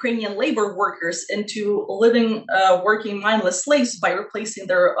Ukrainian labor workers into living, working mindless slaves by replacing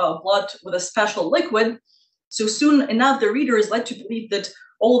their blood with a special liquid. So soon enough, the reader is led to believe that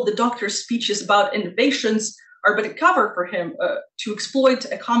all of the Doctor's speeches about innovations are but a cover for him to exploit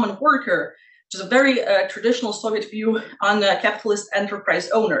a common worker, which is a very traditional Soviet view on capitalist enterprise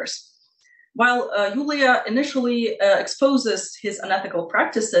owners. While Yulia initially exposes his unethical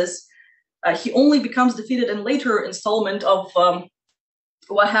practices, he only becomes defeated in later installment of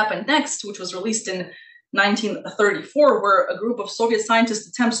What Happened Next, which was released in 1934, where a group of Soviet scientists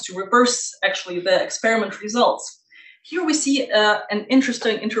attempts to reverse actually the experiment results. Here we see an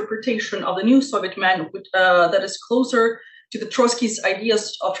interesting interpretation of the new Soviet man that is closer to the Trotsky's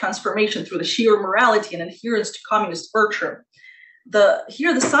ideas of transformation through the sheer morality and adherence to communist virtue.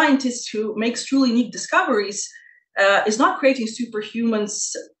 Here, the scientist who makes truly unique discoveries is not creating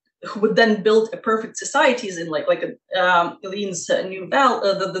superhumans who would then build a perfect societies in Ilyin's new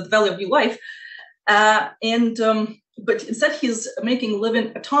the Valley of New Life, but instead he's making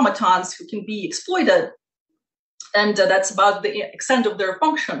living automatons who can be exploited, and that's about the extent of their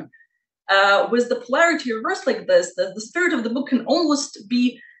function. With the polarity reversed like this, the spirit of the book can almost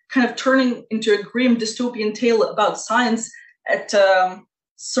be kind of turning into a grim dystopian tale about science at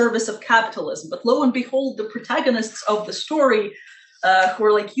service of capitalism. But lo and behold, the protagonists of the story, who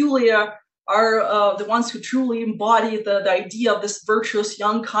are like Yulia, are the ones who truly embody the idea of this virtuous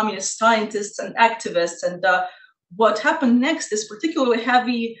young communist scientists and activists. And what happened next is particularly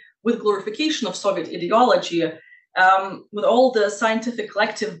heavy with glorification of Soviet ideology, with all the scientific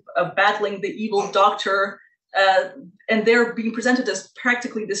collective battling the evil doctor, and they're being presented as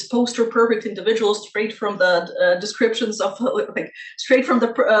practically this poster perfect individuals straight from the descriptions of straight from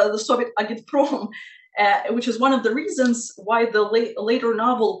the Soviet agitprom, which is one of the reasons why the later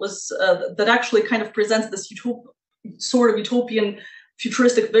novel was that actually kind of presents this sort of utopian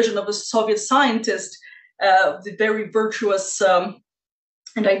futuristic vision of a Soviet scientist, the very virtuous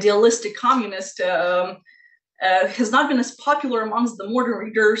and idealistic communist, has not been as popular amongst the modern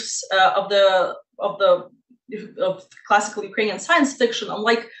readers of classical Ukrainian science fiction,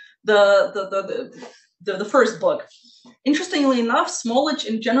 unlike the first book. Interestingly enough, Smolych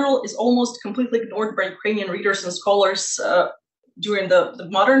in general is almost completely ignored by Ukrainian readers and scholars during the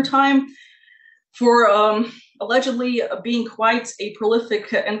modern time, for allegedly being quite a prolific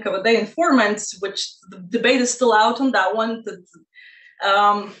NKVD informant, which the debate is still out on that one.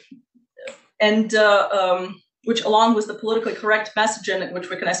 Which, along with the politically correct messaging, which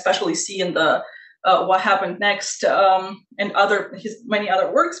we can especially see in the What Happened Next and his many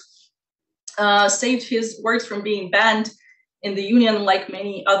other works, saved his works from being banned in the Union, like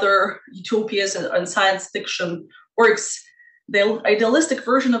many other utopias and science fiction works. The idealistic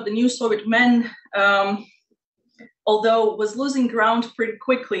version of the new Soviet men, although was losing ground pretty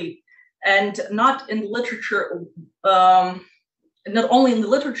quickly, and not in literature, not only in the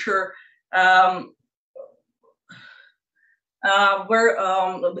literature, where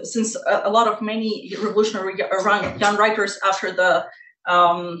since a lot of many revolutionary young writers after the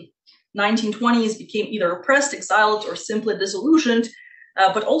 1920s became either oppressed, exiled, or simply disillusioned,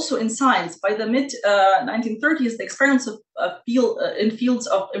 but also in science. By the mid-1930s, the experiments in fields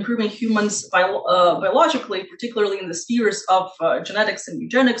of improving humans biologically, particularly in the spheres of genetics and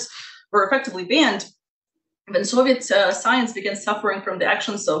eugenics, were effectively banned. When Soviet science began suffering from the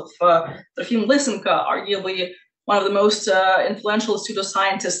actions of Trofim Lysenko, arguably one of the most influential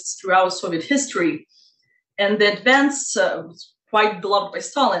pseudoscientists throughout Soviet history, and the advance quite beloved by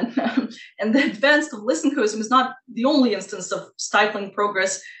Stalin, and the advance of Lysenkoism is not the only instance of stifling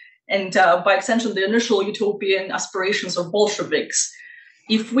progress, and by extension, the initial utopian aspirations of Bolsheviks.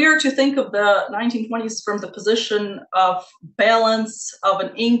 If we are to think of the 1920s from the position of balance of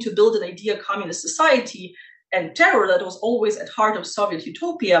an aim to build an ideal communist society and terror that was always at heart of Soviet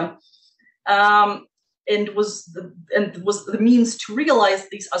utopia, and was the means to realize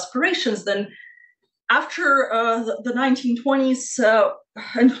these aspirations, then after the 1920s,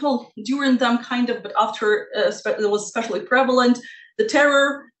 and well, during them kind of, but after it was especially prevalent, the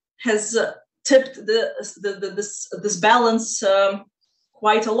terror has tipped this balance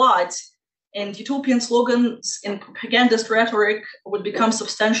quite a lot, and utopian slogans in propagandist rhetoric would become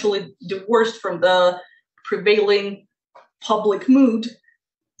substantially divorced from the prevailing public mood,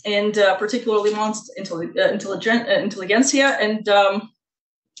 and particularly amongst intelligentsia, and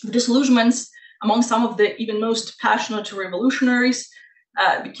disillusionments among some of the even most passionate revolutionaries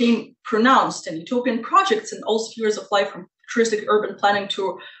became pronounced, and utopian projects in all spheres of life, from futuristic urban planning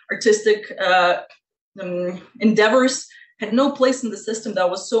to artistic endeavors, had no place in the system that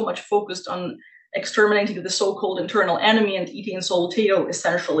was so much focused on exterminating the so-called internal enemy and eating its own tail,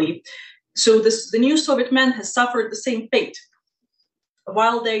 essentially. So the new Soviet man has suffered the same fate.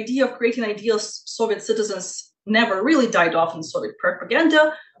 While the idea of creating ideal Soviet citizens never really died off in Soviet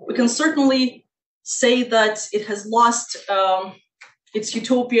propaganda, we can certainly say that it has lost its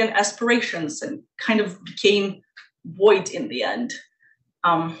utopian aspirations and kind of became void in the end.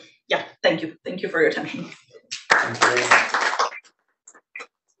 Yeah, thank you. Thank you for your attention.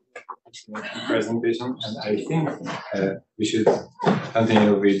 Presentation, and I think we should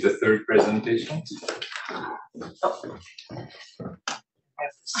continue with the third presentation.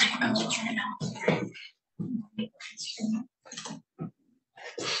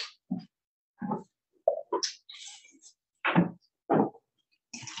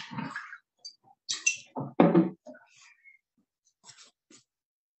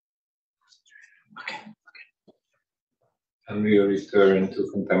 And we return to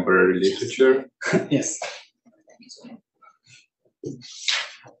contemporary literature. Yes.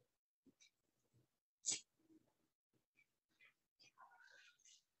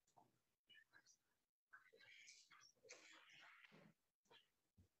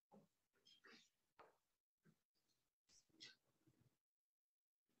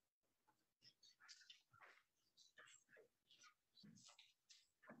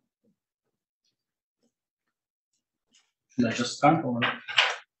 Should I just start or?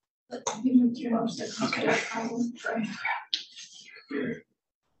 Okay.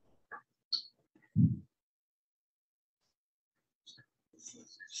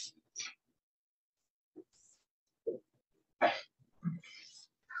 I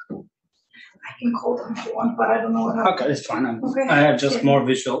can call them if you want, but I don't know what happened. Okay, it's fine. Okay. I have just more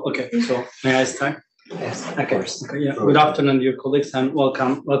visual. Okay, so may I start? Yes, Okay. Okay, yeah. Good afternoon, dear colleagues, and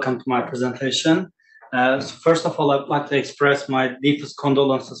welcome to my presentation. So first of all, I'd like to express my deepest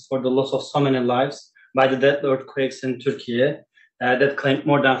condolences for the loss of so many lives by the deadly earthquakes in Turkey that claimed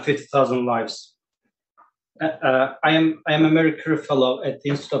more than 50,000 lives. I am a Marie Curie Fellow at the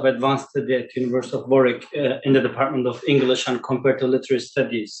Institute of Advanced Study at the University of Warwick in the Department of English and Comparative Literary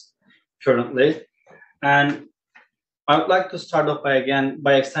Studies currently. And I would like to start off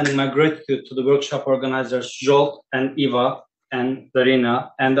by extending my gratitude to the workshop organizers Jolt and Eva and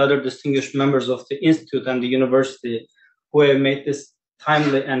Daryna and other distinguished members of the Institute and the University who have made this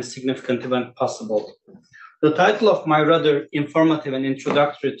timely and significant event possible. The title of my rather informative and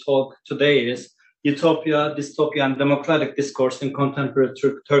introductory talk today is Utopia, Dystopia, and Democratic Discourse in Contemporary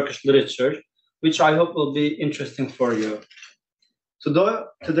Turkish Literature, which I hope will be interesting for you.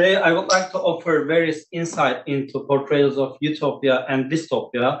 Today, I would like to offer various insight into portrayals of utopia and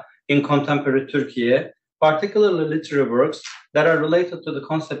dystopia in contemporary Turkey, particularly literary works that are related to the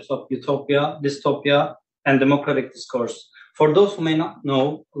concepts of utopia, dystopia, and democratic discourse. For those who may not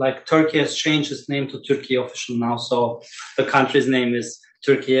know, like Turkey has changed its name to Turkey official now, so the country's name is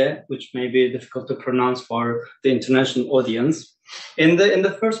Turkey, which may be difficult to pronounce for the international audience. In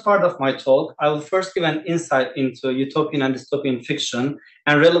the first part of my talk, I will first give an insight into utopian and dystopian fiction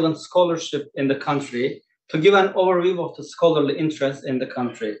and relevant scholarship in the country to give an overview of the scholarly interest in the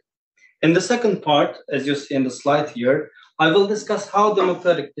country. In the second part, as you see in the slide here, I will discuss how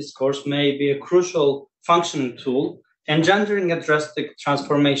democratic discourse may be a crucial functioning tool engendering a drastic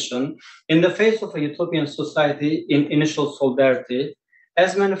transformation in the face of a utopian society in initial solidarity,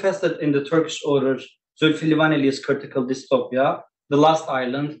 as manifested in the Turkish author Zülfü Livaneli's critical dystopia, The Last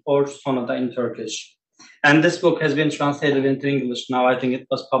Island, or Sonata in Turkish. And this book has been translated into English now. I think it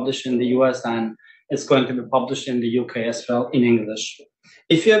was published in the US and it's going to be published in the UK as well in English.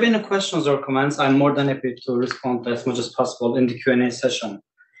 If you have any questions or comments, I'm more than happy to respond as much as possible in the Q&A session.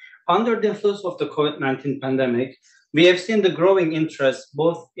 Under the influence of the COVID-19 pandemic, we have seen the growing interest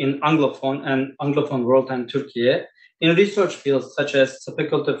both in Anglophone world and Turkey in research fields such as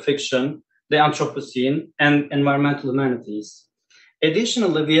speculative fiction, the Anthropocene, and environmental humanities.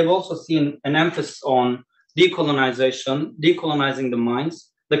 Additionally, we have also seen an emphasis on decolonizing the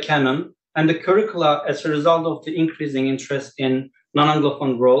minds, the canon, and the curricula as a result of the increasing interest in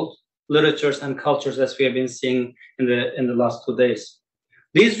non-Anglophone world, literatures, and cultures as we have been seeing in the last 2 days.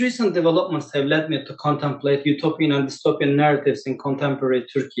 These recent developments have led me to contemplate utopian and dystopian narratives in contemporary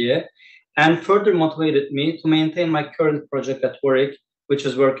Turkey and further motivated me to maintain my current project at Warwick, which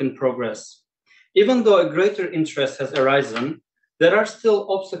is work in progress. Even though a greater interest has arisen, there are still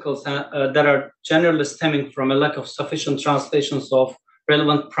obstacles that are generally stemming from a lack of sufficient translations of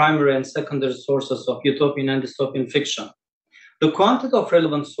relevant primary and secondary sources of utopian and dystopian fiction. The quantity of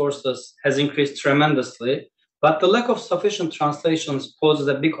relevant sources has increased tremendously, but the lack of sufficient translations poses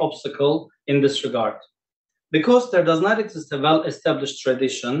a big obstacle in this regard. Because there does not exist a well-established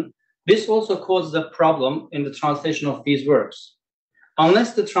tradition, this also causes a problem in the translation of these works.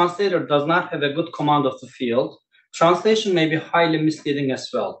 Unless the translator does not have a good command of the field, translation may be highly misleading as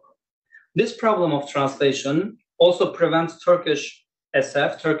well. This problem of translation also prevents Turkish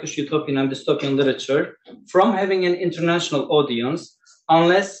SF, Turkish utopian and dystopian literature, from having an international audience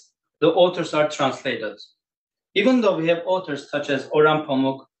unless the authors are translated. Even though we have authors such as Orhan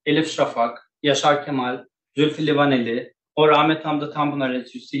Pamuk, Elif Shafak, Yaşar Kemal, Zülfü Livaneli, or Ahmet Hamdi Tanpınar,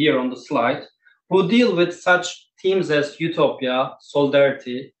 as you see here on the slide, who deal with such themes as utopia,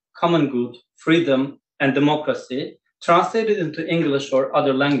 solidarity, common good, freedom, and democracy, translated into English or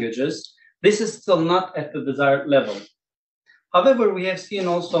other languages, this is still not at the desired level. However, we have seen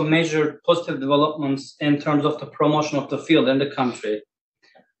also major positive developments in terms of the promotion of the field in the country,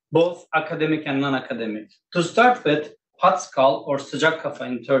 both academic and non-academic. To start with, Hatskal, or Sıcak Kafa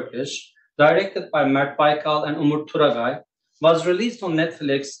in Turkish, directed by Mert Baykal and Umur Turagay, was released on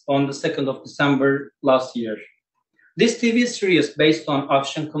Netflix on the 2nd of December last year. This TV series, based on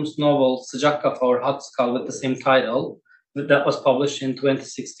Avshenkum's novel Sıcak Kafa or Hatskal with the same title, that was published in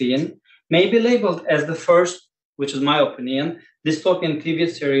 2016, may be labeled as the first, which is my opinion, dystopian TV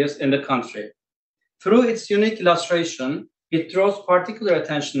series in the country. Through its unique illustration, it draws particular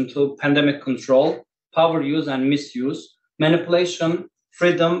attention to pandemic control, power use and misuse, manipulation,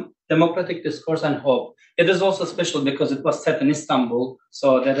 freedom, democratic discourse, and hope. It is also special because it was set in Istanbul,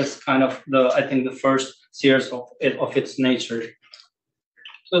 so that is kind of I think the first series of its nature.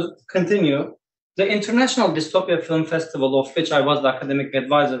 To continue, The International Dystopia Film Festival, of which I was the academic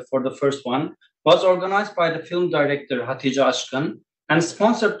advisor for the first one, was organized by the film director Hatice Aşkın and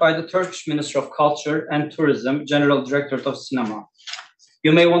sponsored by the Turkish Ministry of Culture and Tourism, General Directorate of Cinema.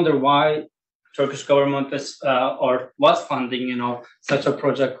 You may wonder why Turkish government is or was funding, such a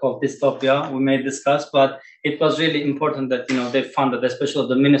project called Dystopia. We may discuss, but it was really important that they funded, especially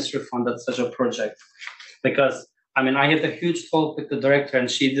the ministry funded such a project, because I had a huge talk with the director,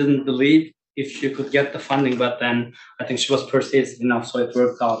 and she didn't believe if she could get the funding, but then I think she was persistent enough, so it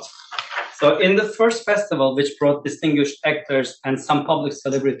worked out. So in the first festival, which brought distinguished actors and some public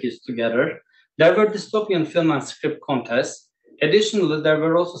celebrities together, there were dystopian film and script contests. Additionally, there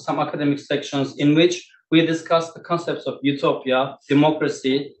were also some academic sections in which we discussed the concepts of utopia,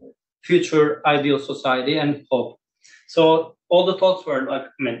 democracy, future ideal society, and hope. So all the talks were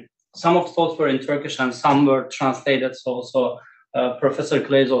some of the talks were in Turkish and some were translated. So Professor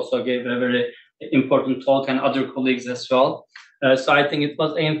Clays also gave a very important talk, and other colleagues as well. So I think it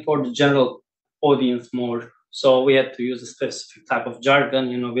was aimed for the general audience more. So we had to use a specific type of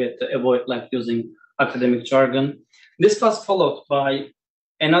jargon. We had to avoid using academic jargon. This was followed by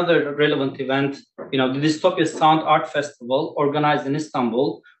another relevant event, the Dystopia Sound Art Festival organized in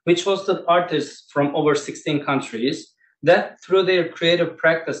Istanbul, which hosted artists from over 16 countries that, through their creative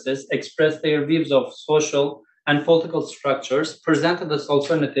practices, expressed their views of social and political structures, presented as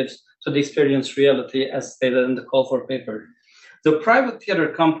alternatives to the experienced reality, as stated in the call for paper. The private theater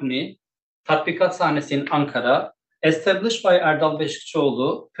company, Tatbikathanesi in Ankara, established by Erdal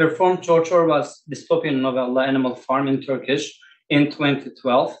Beşikçioğlu, performed George Orwell's dystopian novella Animal Farm in Turkish in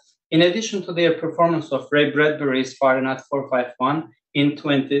 2012, in addition to their performance of Ray Bradbury's Fahrenheit 451 in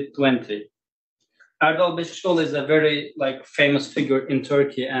 2020. Erdal Beşikçioğlu is a very famous figure in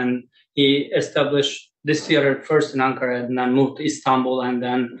Turkey, and he established this theater first in Ankara and then moved to Istanbul, and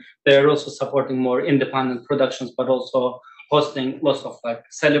then they're also supporting more independent productions, but also hosting lots of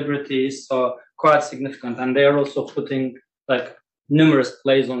celebrities, so quite significant. And they are also putting numerous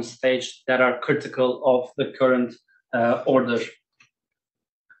plays on stage that are critical of the current order.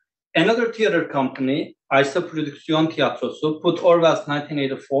 Another theater company, Aysa Prodüksiyon Tiyatrosu, put Orwell's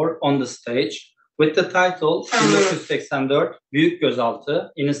 1984 on the stage with the title 1984 Büyük Gözaltı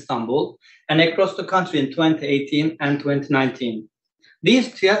in Istanbul and across the country in 2018 and 2019. These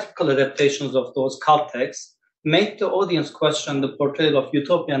theatrical adaptations of those cult texts made the audience question the portrayal of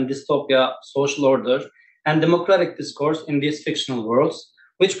utopia and dystopia, social order, and democratic discourse in these fictional worlds,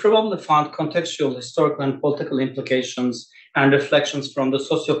 which probably found contextual, historical, and political implications and reflections from the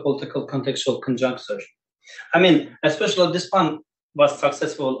socio-political contextual conjuncture. Especially this one was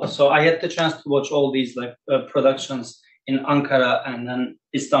successful. So I had the chance to watch all these productions in Ankara and then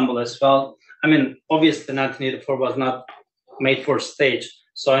Istanbul as well. Obviously 1984 was not made for stage.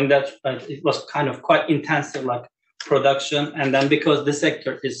 So in that, it was kind of quite intensive production. And then because this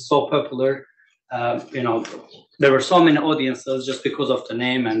actor is so popular, there were so many audiences just because of the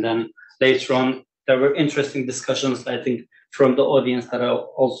name. And then later on, there were interesting discussions, I think, from the audience that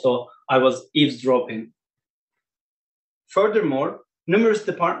I was eavesdropping. Furthermore, numerous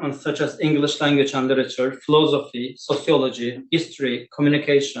departments such as English language and literature, philosophy, sociology, history,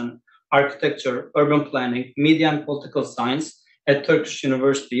 communication, architecture, urban planning, media and political science at Turkish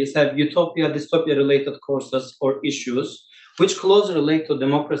universities have utopia, dystopia related courses or issues which closely relate to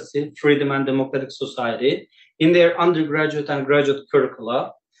democracy, freedom and democratic society in their undergraduate and graduate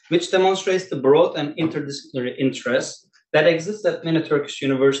curricula, which demonstrates the broad and interdisciplinary interests that exist at many Turkish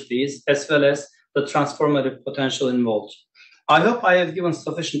universities, as well as the transformative potential involved. I hope I have given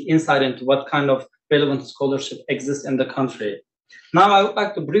sufficient insight into what kind of relevant scholarship exists in the country. Now I would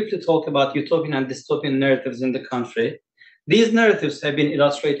like to briefly talk about utopian and dystopian narratives in the country. These narratives have been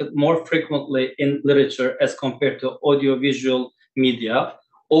illustrated more frequently in literature as compared to audiovisual media,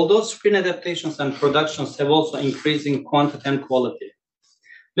 although screen adaptations and productions have also increased in quantity and quality.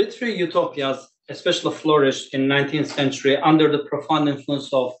 Literary utopias especially flourished in the 19th century under the profound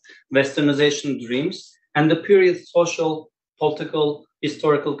influence of westernization dreams and the period's social, political,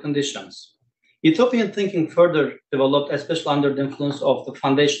 historical conditions. Utopian thinking further developed, especially under the influence of the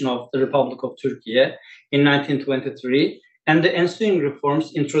foundation of the Republic of Turkey in 1923 and the ensuing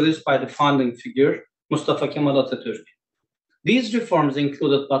reforms introduced by the founding figure, Mustafa Kemal Atatürk. These reforms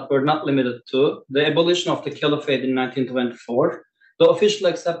included, but were not limited to, the abolition of the Caliphate in 1924, the official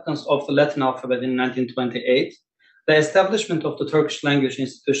acceptance of the Latin alphabet in 1928, the establishment of the Turkish language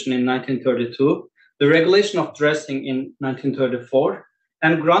institution in 1932, the regulation of dressing in 1934,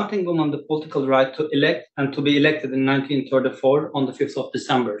 and granting women the political right to elect and to be elected in 1934 on the 5th of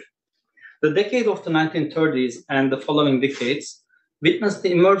December. The decade of the 1930s and the following decades witnessed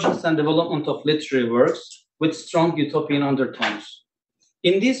the emergence and development of literary works with strong utopian undertones.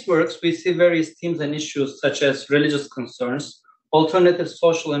 In these works, we see various themes and issues such as religious concerns, alternative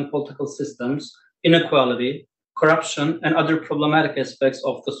social and political systems, inequality, corruption, and other problematic aspects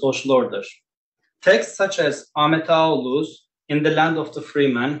of the social order. Texts such as Ahmet Ağaoğlu's In the Land of the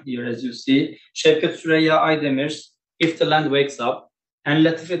Free Man, here as you see, Şevket Süreyya Aydemir's If the Land Wakes Up, and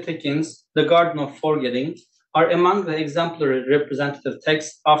Latife Tekin's The Garden of Forgetting are among the exemplary representative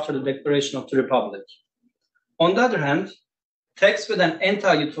texts after the Declaration of the Republic. On the other hand, texts with an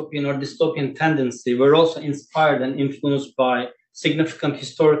anti-utopian or dystopian tendency were also inspired and influenced by significant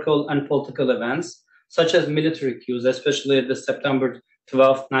historical and political events, such as military coups, especially the September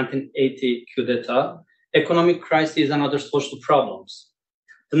 12, 1980 coup d'etat, economic crises, and other social problems.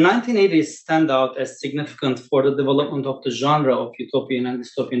 The 1980s stand out as significant for the development of the genre of utopian and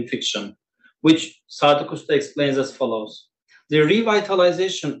dystopian fiction, which Sadık Usta explains as follows. The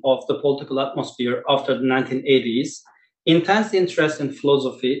revitalization of the political atmosphere after the 1980s, intense interest in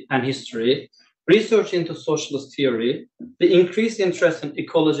philosophy and history, research into socialist theory, the increased interest in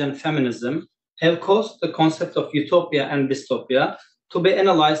ecology and feminism have caused the concept of utopia and dystopia to be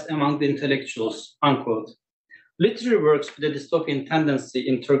analyzed among the intellectuals, unquote. Literary works with a dystopian tendency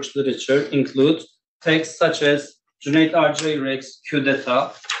in Turkish literature include texts such as Cüneyt Arca-Yürek's Coup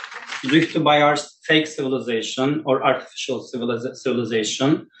d'etat, Zühtü Bayar's Fake Civilization or Artificial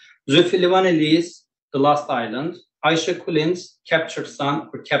Civilization, Zülfü Livaneli's The Last Island, Ayşe Kulin's Captured Son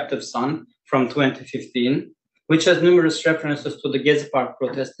or Captive Son from 2015, which has numerous references to the Gezi Park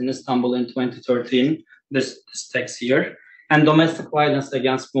protest in Istanbul in 2013, this text here, and domestic violence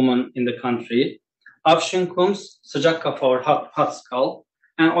against women in the country, Afşin Kum's Sıcak Kafa or Hot Skull,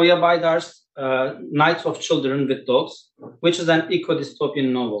 and Oya Baydar's Nights of Children with Dogs, which is an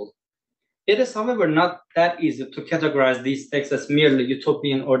eco-dystopian novel. It is, however, not that easy to categorize these texts as merely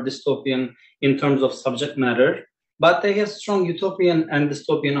utopian or dystopian in terms of subject matter, but they have strong utopian and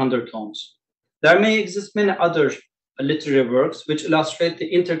dystopian undertones. There may exist many other literary works which illustrate the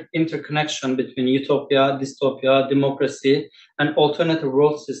interconnection between utopia, dystopia, democracy, and alternative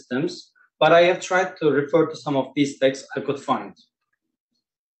world systems, but I have tried to refer to some of these texts I could find.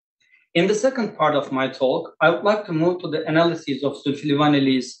 In the second part of my talk, I would like to move to the analysis of Zülfü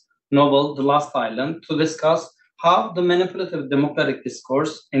Livaneli's novel, The Last Island, to discuss how the manipulative democratic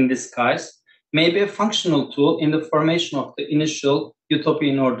discourse in disguise may be a functional tool in the formation of the initial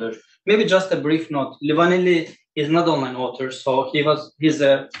utopian order. Maybe just a brief note, Livaneli is not only an author, so he's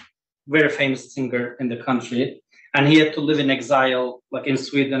a very famous singer in the country, and he had to live in exile, like in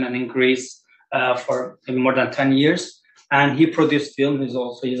Sweden and in Greece, for more than 10 years. And he produced film.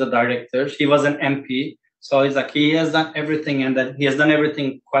 He's a director. He was an MP, so he has done everything, and that he has done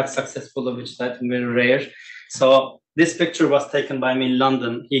everything quite successfully, which is I think very rare. So this picture was taken by me in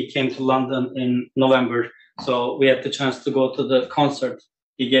London. He came to London in November, so we had the chance to go to the concert.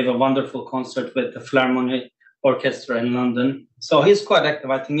 He gave a wonderful concert with the Philharmonic Orchestra in London. So he's quite active.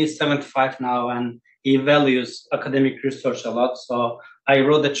 I think he's 75 now, and he values academic research a lot. So I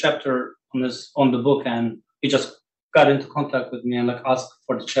wrote a chapter on the book, and he just got into contact with me and asked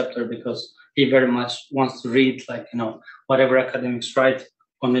for the chapter because he very much wants to read whatever academics write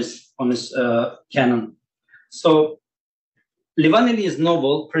on his canon. So Livaneli's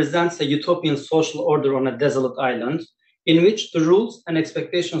novel presents a utopian social order on a desolate island in which the rules and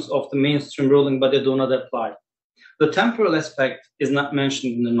expectations of the mainstream ruling body do not apply. The temporal aspect is not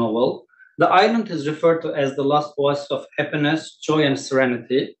mentioned in the novel. The island is referred to as the last oasis of happiness, joy, and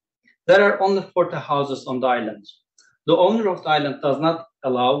serenity. There are only 40 houses on the island. The owner of the island does not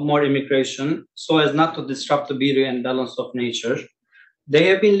allow more immigration so as not to disrupt the beauty and balance of nature. They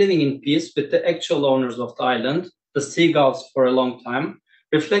have been living in peace with the actual owners of the island, the seagulls, for a long time,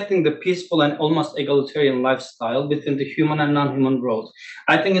 reflecting the peaceful and almost egalitarian lifestyle between the human and non-human world.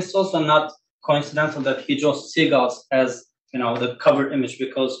 I think it's also not coincidental that he chose seagulls as the cover image,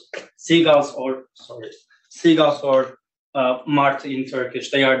 because seagulls or martı in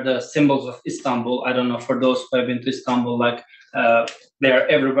Turkish, they are the symbols of Istanbul. I don't know, for those who have been to Istanbul, they are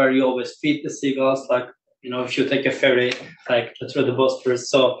everywhere. You always feed the seagulls, if you take a ferry, through the Bosphorus.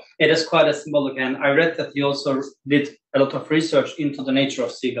 So it is quite a symbolic. And I read that he also did a lot of research into the nature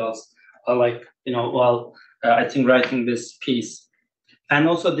of seagulls, while I think writing this piece. And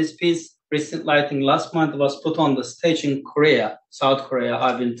also this piece, recently, I think last month, was put on the stage in Korea, South Korea,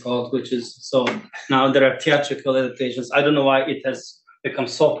 I've been told, which is, so now there are theatrical adaptations. I don't know why it has become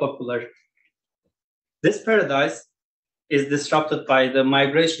so popular. This paradise is disrupted by the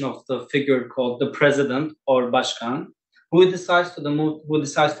migration of the figure called the president or Başkan, who decides to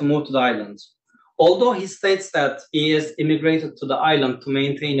move to the island. Although he states that he has immigrated to the island to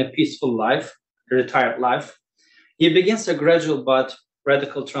maintain a peaceful life, a retired life, he begins a gradual but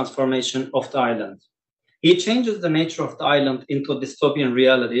radical transformation of the island. He changes the nature of the island into a dystopian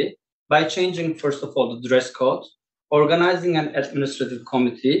reality by changing, first of all, the dress code, organizing an administrative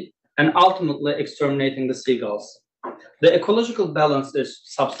committee, and ultimately exterminating the seagulls. The ecological balance is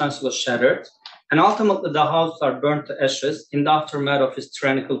substantially shattered, and ultimately the houses are burnt to ashes in the aftermath of his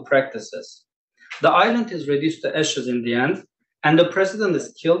tyrannical practices. The island is reduced to ashes in the end, and the president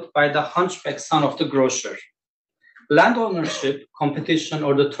is killed by the hunchback son of the grocer. Land ownership, competition,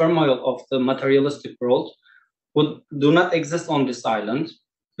 or the turmoil of the materialistic world do not exist on this island.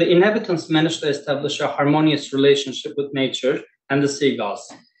 The inhabitants managed to establish a harmonious relationship with nature and the seagulls.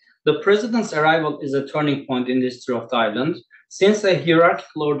 The president's arrival is a turning point in the history of the island, since a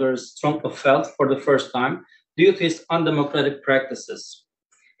hierarchical order is strongly felt for the first time due to his undemocratic practices.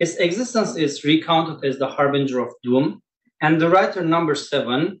 His existence is recounted as the harbinger of doom, and the writer number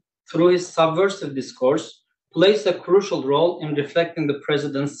 7, through his subversive discourse, plays a crucial role in reflecting the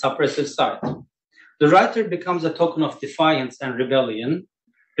president's suppressive side. The writer becomes a token of defiance and rebellion,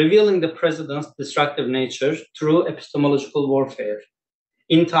 revealing the president's destructive nature through epistemological warfare.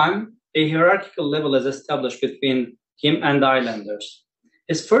 In time, a hierarchical level is established between him and the islanders.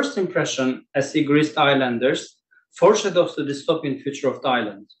 His first impression as he greets the islanders foreshadows the dystopian future of the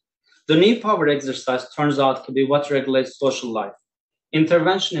island. The new power exercise turns out to be what regulates social life.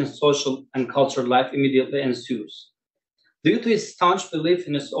 Intervention in social and cultural life immediately ensues. Due to his staunch belief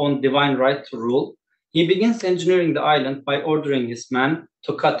in his own divine right to rule, he begins engineering the island by ordering his men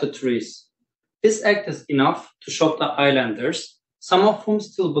to cut the trees. This act is enough to shock the islanders, some of whom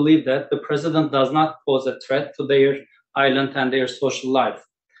still believe that the president does not pose a threat to their island and their social life.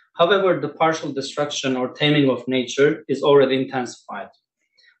 However, the partial destruction or taming of nature is already intensified.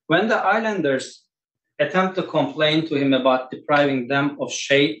 When the islanders attempt to complain to him about depriving them of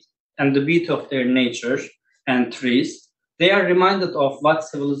shade and the beauty of their nature and trees, they are reminded of what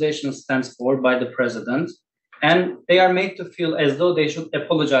civilization stands for by the president, and they are made to feel as though they should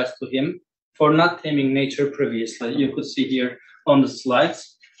apologize to him for not taming nature previously. You could see here on the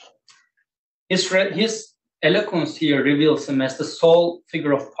slides. His eloquence here reveals him as the sole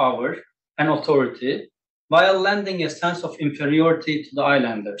figure of power and authority, while lending a sense of inferiority to the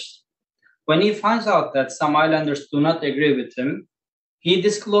islanders. When he finds out that some islanders do not agree with him, he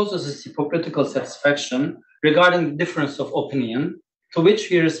discloses his hypocritical satisfaction regarding the difference of opinion, to which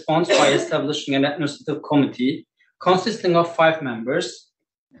he responds by establishing an administrative committee consisting of 5 members: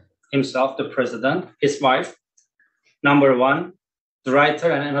 himself, the president, his wife, number 1, the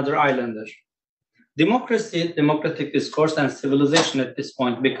writer, and another islander. Democracy, democratic discourse, and civilization at this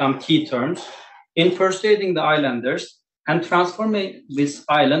point become key terms in persuading the islanders and transforming this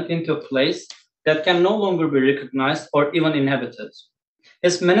island into a place that can no longer be recognized or even inhabited.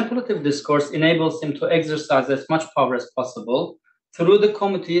 His manipulative discourse enables him to exercise as much power as possible through the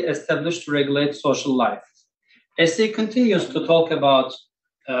committee established to regulate social life. As he continues to talk about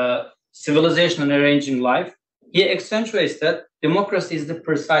civilization and arranging life, he accentuates that democracy is the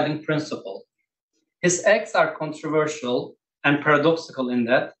presiding principle. His acts are controversial and paradoxical in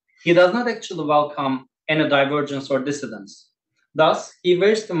that he does not actually welcome any divergence or dissidence. Thus, he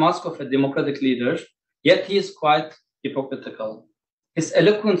wears the mask of a democratic leader, yet he is quite hypocritical. His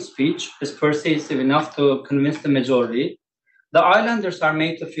eloquent speech is persuasive enough to convince the majority. The islanders are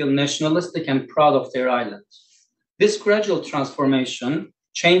made to feel nationalistic and proud of their island. This gradual transformation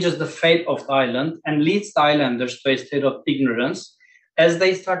changes the fate of the island and leads the islanders to a state of ignorance as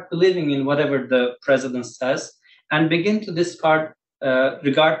they start believing in whatever the president says and begin to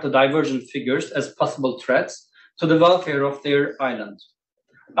regard the divergent figures as possible threats to the welfare of their island.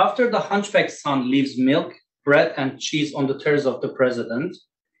 After the hunchback son leaves milk, bread, and cheese on the terrace of the president,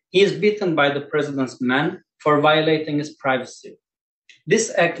 he is beaten by the president's men for violating his privacy. This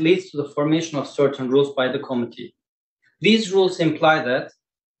act leads to the formation of certain rules by the committee. These rules imply that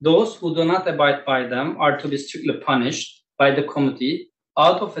those who do not abide by them are to be strictly punished by the committee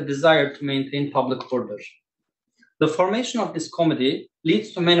out of a desire to maintain public order. The formation of this committee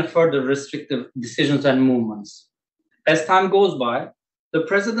leads to many further restrictive decisions and movements. As time goes by, the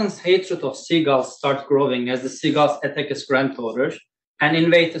president's hatred of seagulls starts growing as the seagulls attack his granddaughter and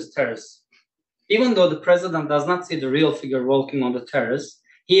invade his terrace. Even though the president does not see the real figure walking on the terrace,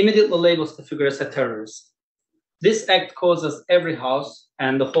 he immediately labels the figure as a terrorist. This act causes every house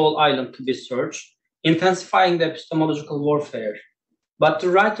and the whole island to be searched, intensifying the epistemological warfare. But the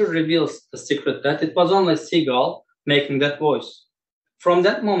writer reveals the secret that it was only a seagull making that voice. From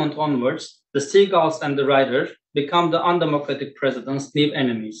that moment onwards, the seagulls and the writer become the undemocratic president's new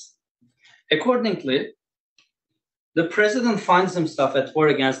enemies. Accordingly, the president finds himself at war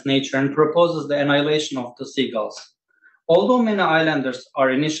against nature and proposes the annihilation of the seagulls. Although many islanders are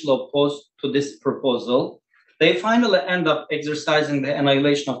initially opposed to this proposal, they finally end up exercising the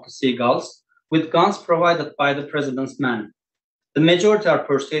annihilation of the seagulls with guns provided by the president's men. The majority are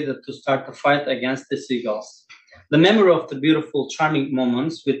persuaded to start the fight against the seagulls. The memory of the beautiful, charming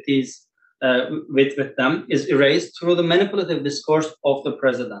moments with them is erased through the manipulative discourse of the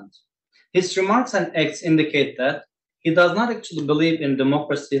president. His remarks and acts indicate that he does not actually believe in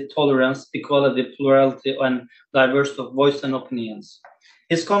democracy, tolerance, equality, plurality, and diversity of voice and opinions.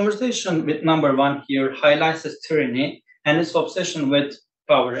 His conversation with number one here highlights his tyranny and his obsession with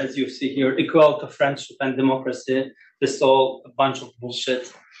power, as you see here, equality, friendship, and democracy. This is all a bunch of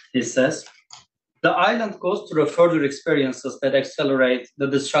bullshit, he says. The island goes through further experiences that accelerate the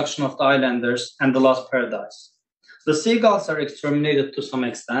destruction of the islanders and the lost paradise. The seagulls are exterminated to some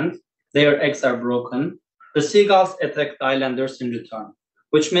extent. Their eggs are broken. The seagulls attack the islanders in return,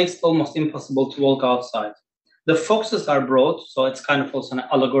 which makes it almost impossible to walk outside. The foxes are brought, so it's kind of also an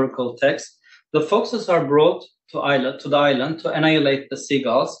allegorical text. The foxes are brought to the island to annihilate the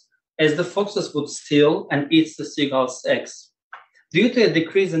seagulls, as the foxes would steal and eat the seagulls' eggs. Due to a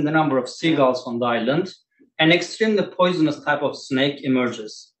decrease in the number of seagulls on the island, an extremely poisonous type of snake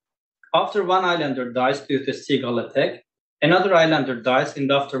emerges. After one islander dies due to a seagull attack, another islander dies in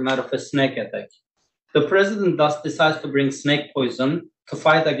the aftermath of a snake attack. The president thus decides to bring snake poison to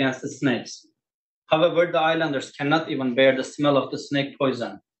fight against the snakes. However, the islanders cannot even bear the smell of the snake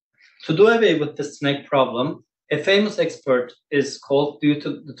poison. To do away with the snake problem, a famous expert is called due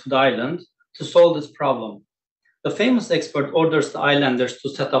to the island to solve this problem. The famous expert orders the islanders to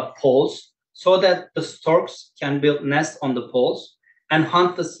set up poles so that the storks can build nests on the poles and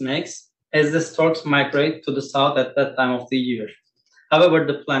hunt the snakes as the storks migrate to the south at that time of the year. However,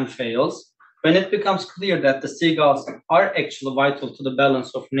 the plan fails. When it becomes clear that the seagulls are actually vital to the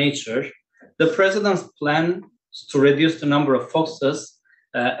balance of nature, the president's plan to reduce the number of foxes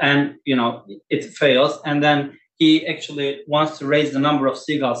and it fails, and then he actually wants to raise the number of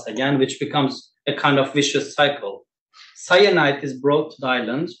seagulls again, which becomes a kind of vicious cycle. Cyanide is brought to the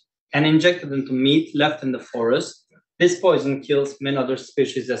island and injected into meat left in the forest. This poison kills many other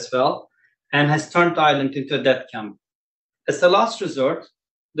species as well and has turned the island into a death camp. As a last resort,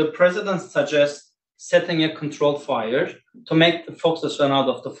 the president suggests setting a controlled fire to make the foxes run out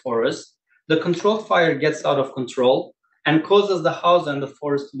of the forest. The controlled fire gets out of control and causes the house and the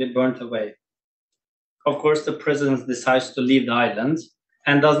forest to be burnt away. Of course, the president decides to leave the island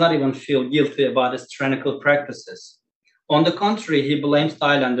and does not even feel guilty about his tyrannical practices. On the contrary, he blames the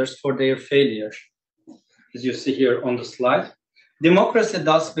islanders for their failure. As you see here on the slide, democracy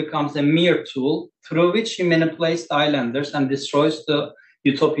thus becomes a mere tool through which he manipulates the islanders and destroys the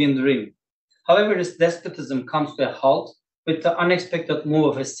utopian dream. However, his despotism comes to a halt with the unexpected move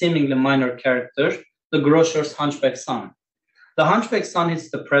of a seemingly minor character, the grocer's hunchback son. The hunchback son hits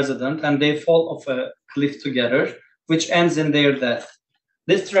the president and they fall off a cliff together, which ends in their death.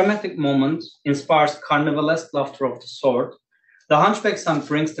 This dramatic moment inspires carnivalesque laughter of the sort. The hunchback son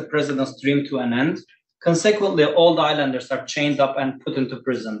brings the president's dream to an end. Consequently, all the islanders are chained up and put into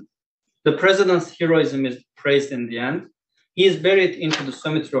prison. The president's heroism is praised in the end. He is buried into the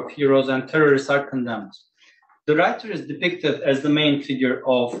cemetery of heroes and terrorists are condemned. The writer is depicted as the main figure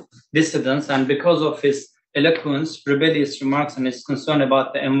of dissidence, and because of his eloquence, rebellious remarks, and his concern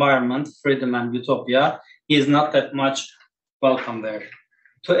about the environment, freedom, and utopia, he is not that much welcome there.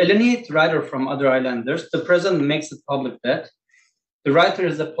 To alienate the writer from other islanders, the president makes it public that the writer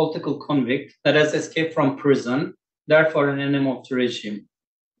is a political convict that has escaped from prison, therefore an enemy of the regime.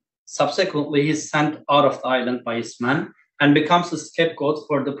 Subsequently, he is sent out of the island by his men and becomes a scapegoat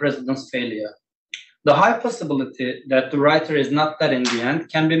for the president's failure. The high possibility that the writer is not dead in the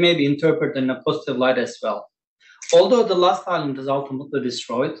end can be maybe interpreted in a positive light as well. Although the last island is ultimately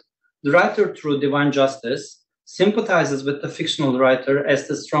destroyed, the writer, through divine justice, sympathizes with the fictional writer as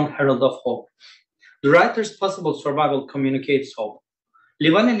the strong herald of hope. The writer's possible survival communicates hope.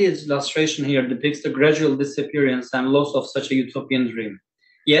 Livaneli's illustration here depicts the gradual disappearance and loss of such a utopian dream.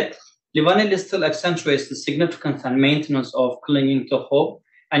 Yet, Livaneli still accentuates the significance and maintenance of clinging to hope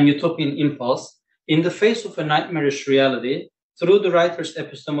and utopian impulse in the face of a nightmarish reality through the writer's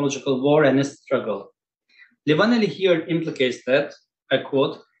epistemological war and his struggle. Livaneli here implicates that, I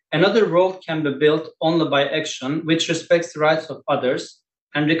quote, another world can be built only by action which respects the rights of others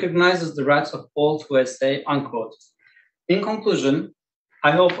and recognizes the rights of all to essay, unquote. In conclusion,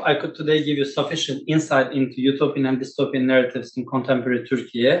 I hope I could today give you sufficient insight into utopian and dystopian narratives in contemporary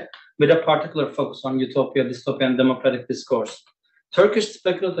Turkey, with a particular focus on utopia, dystopia, and democratic discourse. Turkish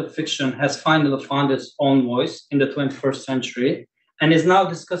speculative fiction has finally found its own voice in the 21st century and is now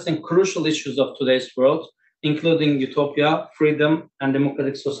discussing crucial issues of today's world, including utopia, freedom, and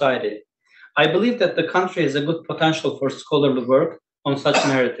democratic society. I believe that the country has a good potential for scholarly work on such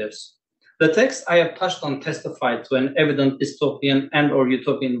narratives. The texts I have touched on testify to an evident dystopian and or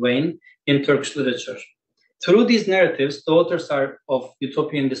utopian vein in Turkish literature. Through these narratives, the authors of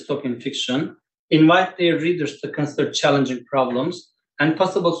utopian dystopian fiction invite their readers to consider challenging problems and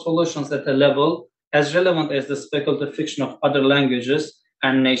possible solutions at a level as relevant as the speculative fiction of other languages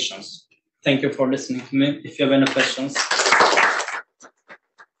and nations. Thank you for listening to me. If you have any questions.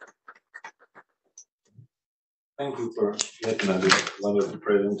 Thank you for yet another wonderful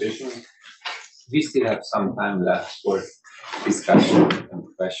presentation. We still have some time left for discussion and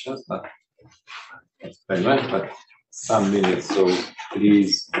questions, not very much, but some minutes. So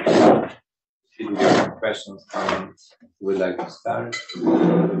please, if you have questions, would like to start.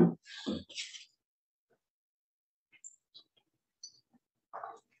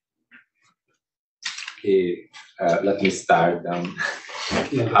 Okay, let me start.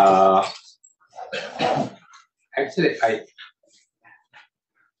 Actually, I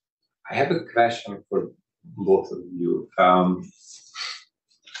have a question for both of you.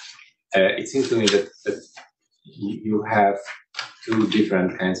 It seems to me that you have two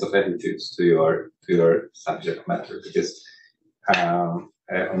different kinds of attitudes to your subject matter, because on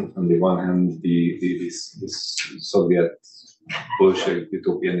the one hand, this Soviet Bolshevik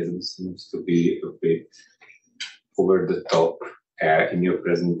utopianism seems to be a bit over the top in your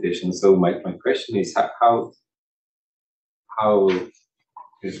presentation. So my question is, how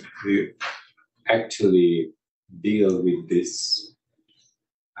do you actually deal with this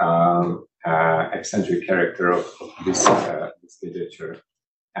eccentric character of this literature?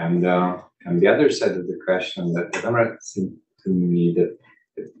 And the other side of the question, that Emrah seemed to me that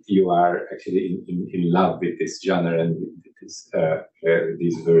you are actually in love with this genre and with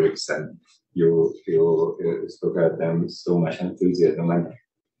these works, and you spoke about them so much enthusiasm, and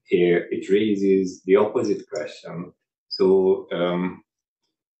it raises the opposite question. So,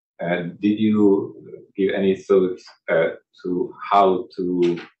 did you give any thought to how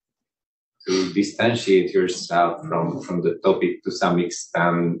to distantiate yourself from the topic to some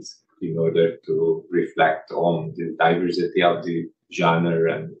extent, in order to reflect on the diversity of the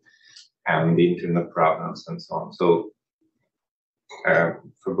genre and the internal problems and so on? So,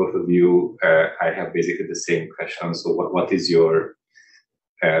 for both of you, I have basically the same question. So, what is your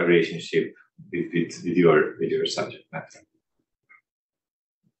relationship with your subject matter?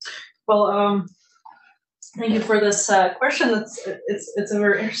 Well, thank you for this question. It's a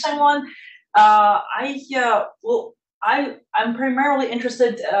very interesting one. I'm primarily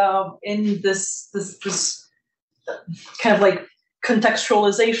interested in this kind of like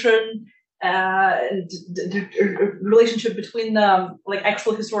contextualization and the relationship between like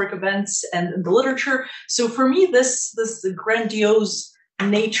actual historic events and the literature. So for me, this grandiose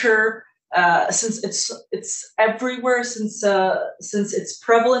nature, since it's everywhere, since it's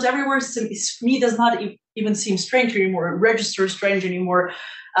prevalent everywhere, so for me does not even seem strange anymore, register strange anymore.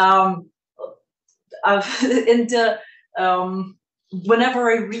 Whenever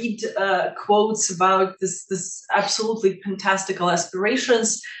I read quotes about this absolutely fantastical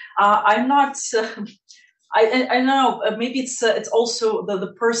aspirations, I'm not. I don't know. Maybe it's also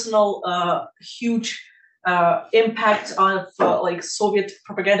the personal huge impact of like Soviet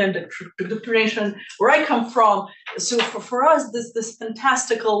propaganda and indoctrination where I come from. So for us, this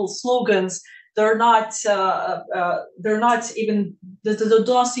fantastical slogans, they're not even, they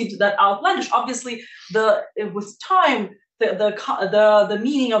don't seem that outlandish. Obviously, with time, the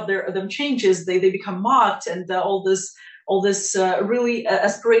meaning of them changes. They become mocked, and all this really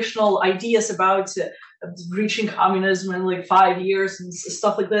aspirational ideas about reaching communism in like 5 years and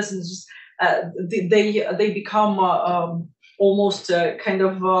stuff like this, and it's just they become almost kind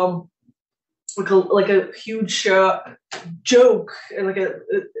of like a huge joke, like a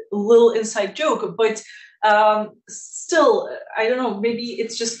little inside joke. But still, I don't know, maybe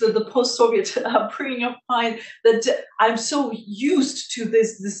it's just the post-Soviet upbringing of mine that I'm so used to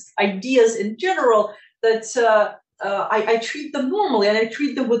this ideas in general that I treat them normally, and I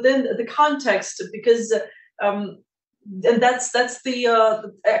treat them within the context, because and that's the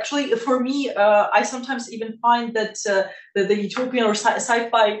actually for me, I sometimes even find that the utopian or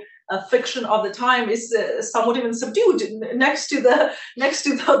sci-fi fiction of the time is somewhat even subdued next to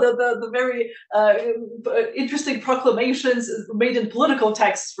the very interesting proclamations made in political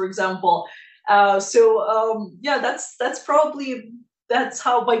texts, for example. Yeah, that's probably that's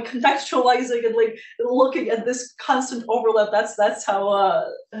how, by contextualizing and like looking at this constant overlap, that's how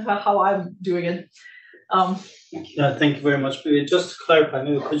I'm doing it. Thank you very much. Maybe just to clarify,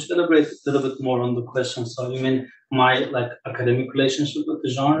 maybe could you elaborate a little bit more on the question? So you mean my like academic relationship with the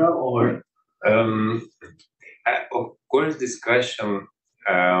genre, or? Of course, this question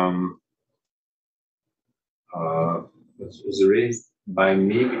was raised by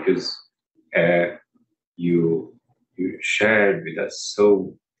me because you shared with us so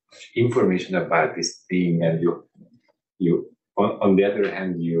much information about this thing, and you on the other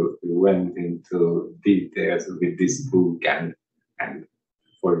hand you went into details with this book, and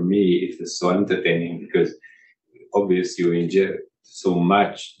for me it was so entertaining because obviously you enjoy so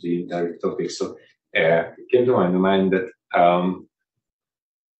much the entire topic. So it came to my mind that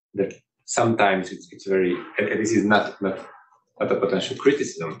that sometimes it's very, this is not a potential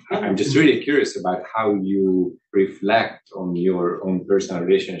criticism. I'm just really curious about how you reflect on your own personal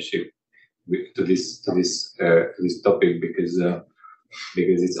relationship to this topic, because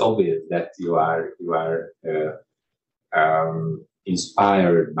it's obvious that you are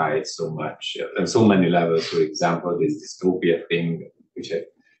inspired by it so much on so many levels. For example, this dystopia thing, which I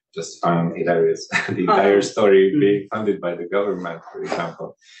just found hilarious. The entire story being funded by the government, for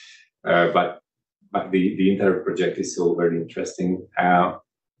example. But the entire project is so very interesting.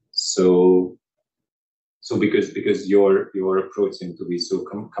 So because your approach seems to be so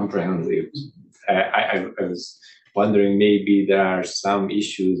comprehensive, I was wondering, maybe there are some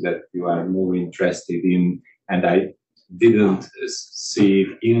issues that you are more interested in, and I didn't see it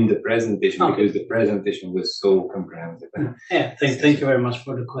in the presentation because the presentation was so comprehensive. Yeah, thank you very much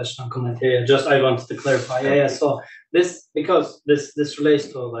for the question and commentary. Just I wanted to clarify. Yeah. So this relates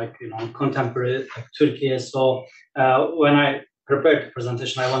to, like, contemporary, like, Turkey. So when I prepared the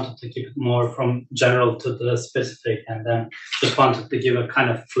presentation, I wanted to keep it more from general to the specific, and then just wanted to give a kind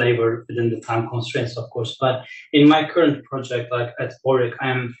of flavor within the time constraints, of course. But in my current project, like at Warwick, I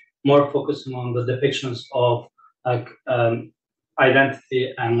am more focusing on the depictions of like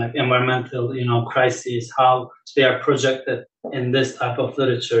identity and like environmental, crises, how they are projected in this type of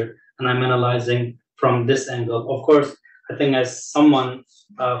literature, and I'm analyzing from this angle. Of course, I think as someone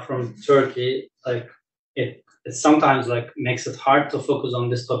from Turkey, like it sometimes like makes it hard to focus on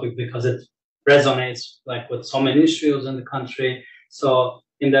this topic because it resonates like with so many issues in the country. So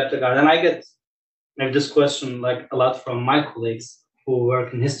in that regard, and I get maybe this question like a lot from my colleagues who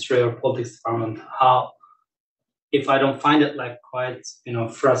work in history or politics department, how, if I don't find it like quite,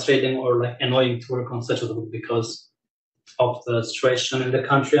 frustrating or like annoying to work on such a book because of the situation in the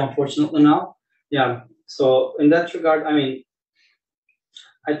country, unfortunately now. Yeah. So in that regard, I mean,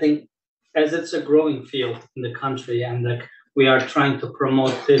 I think as it's a growing field in the country, and like we are trying to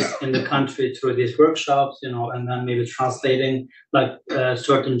promote this in the country through these workshops, and then maybe translating like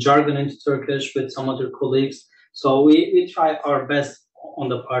certain jargon into Turkish with some other colleagues. So we try our best on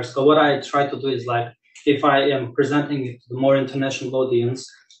the part. So what I try to do is, like, if I am presenting it to the more international audience,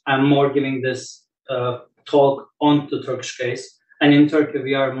 I'm more giving this talk on the Turkish case. And in Turkey,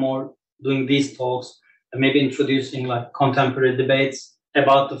 we are more doing these talks and maybe introducing like contemporary debates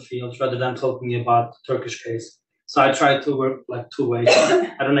about the field rather than talking about the Turkish case. So I try to work like two ways.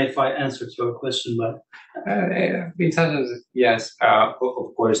 I don't know if I answered your question, but yes,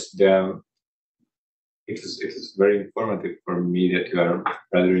 of course, it was very informative for me that you are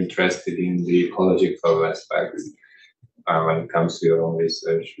rather interested in the ecological aspects when it comes to your own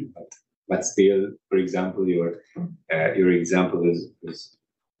research. But still, for example, your example is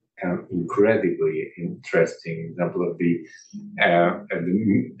kind of incredibly interesting example of the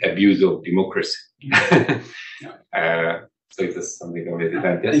abuse of democracy. So it was something already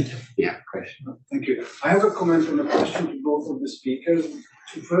done. Yes? Yeah, question. Thank you. I have a comment and a question to both of the speakers.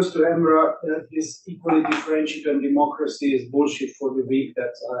 First to Emrah, this equally differentiate and democracy is bullshit for the week.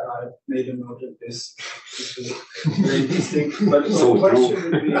 That I made a note of this. This is very interesting. But so the question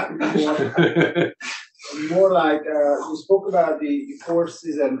would be more like, you spoke about the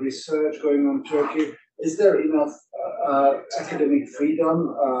courses and research going on in Turkey. Is there enough academic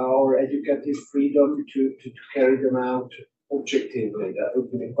freedom or educative freedom to carry them out objectively? That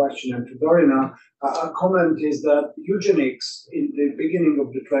would be the question. And to Daryna, a comment is that eugenics in the beginning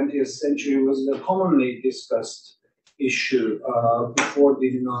of the 20th century was a commonly discussed issue before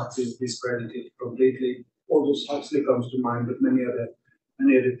the Nazis discredited it completely. Aldous Huxley comes to mind, but many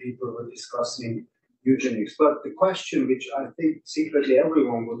other people were discussing eugenics. But the question which I think secretly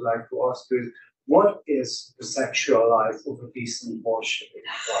everyone would like to ask is, what is the sexual life of a decent Bolshevik?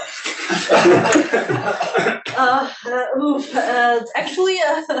 Actually,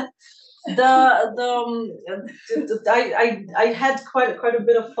 I had quite a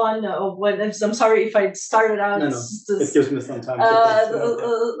bit of fun when I'm sorry if I started out. No. It gives me some time.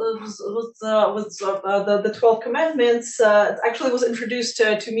 The 12 Commandments actually was introduced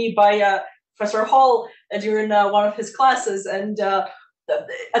to me by Professor Hall during one of his classes, and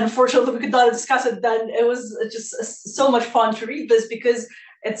unfortunately we could not discuss it then. It was just so much fun to read this because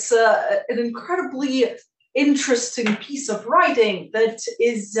it's an incredibly interesting piece of writing that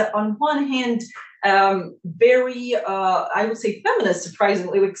is on one hand very I would say feminist,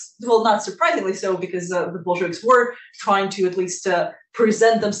 surprisingly, well, not surprisingly so, because the Bolsheviks were trying to at least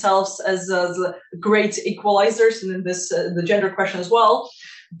present themselves as great equalizers, and in this the gender question as well.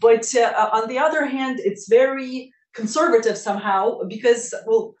 But on the other hand, it's very conservative somehow, because,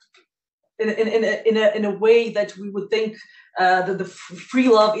 well, in a way that we would think that the free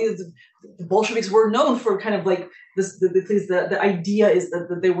love is, the Bolsheviks were known for kind of like this. The idea is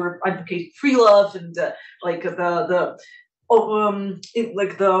that they were advocating free love, and like the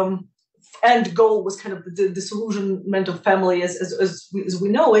end goal was kind of the disillusionment of family as we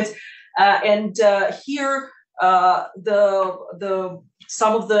know it. And here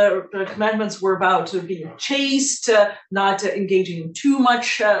some of the commandments were about being chaste, not engaging in too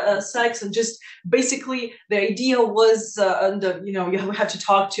much sex, and just basically the idea was, you have to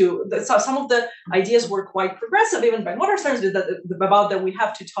talk to. Some of the ideas were quite progressive, even by modern standards, about that we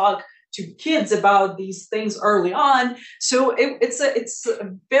have to talk to kids about these things early on. So it's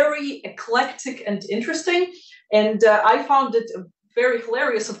very eclectic and interesting, and I found it very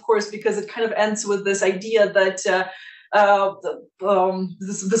hilarious, of course, because it kind of ends with this idea that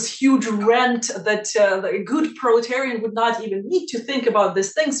this huge rant that a good proletarian would not even need to think about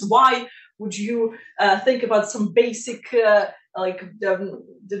these things. Why would you think about some basic things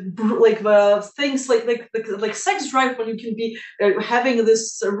like sex drive when you can be having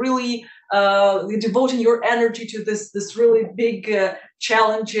this really devoting your energy to this really big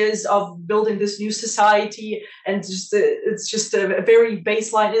challenges of building this new society, and it's just a very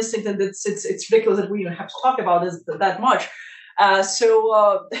baseline instinct, and it's ridiculous that we even have to talk about this that much.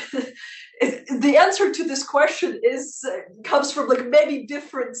 The answer to this question comes from like many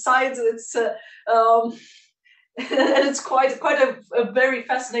different sides, and it's quite a very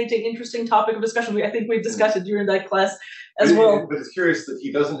fascinating, interesting topic of discussion. I think we've discussed it during that class as well. But it's curious that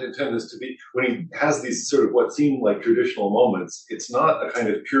he doesn't intend this to be, when he has these sort of what seem like traditional moments, it's not a kind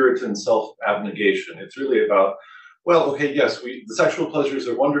of Puritan self-abnegation. It's really about, well, okay, yes, the sexual pleasures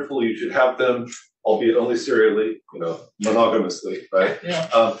are wonderful, you should have them, albeit only serially, monogamously, right? Yeah.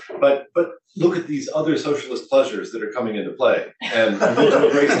 But look at these other socialist pleasures that are coming into play, and I'm going to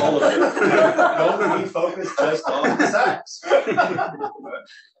erase all of them. Don't we focus just on the sex?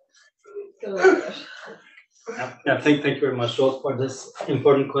 Thank you very much, Rolf, for this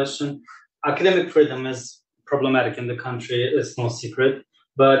important question. Academic freedom is problematic in the country, it's no secret.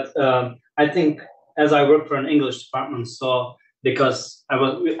 But I think, as I work for an English department, so because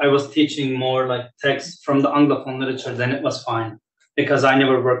I was teaching more like text from the Anglophone literature, then it was fine, because I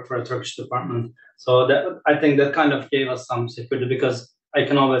never worked for a Turkish department. So I think that kind of gave us some security, because I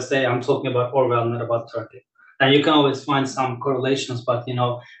can always say I'm talking about Orwell, not about Turkey. And you can always find some correlations, but, and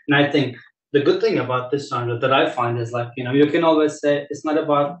I think the good thing about this genre that I find is like, you can always say it's not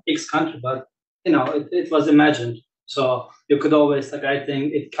about X country, but, it was imagined. So you could always, I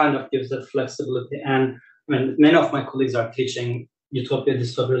think it kind of gives that flexibility. And many of my colleagues are teaching Utopia,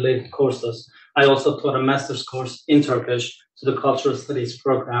 Dystopia related courses. I also taught a master's course in Turkish to the cultural studies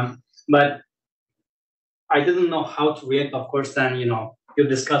program, but I didn't know how to react. Of course, then, you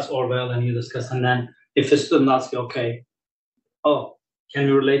discuss Orwell and and then if a student asks you, okay, can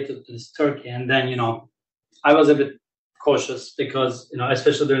you relate to this Turkey? And then, I was a bit cautious because,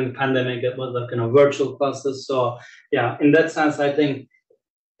 especially during the pandemic, it was like, virtual classes. So yeah, in that sense, I think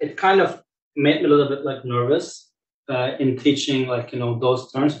it kind of made me a little bit like nervous in teaching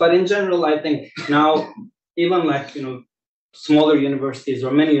those terms. But in general, I think now even smaller universities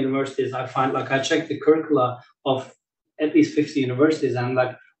or many universities, I find I check the curricula of at least 50 universities, and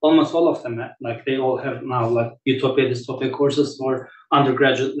almost all of them, they all have now Utopia, Dystopia courses for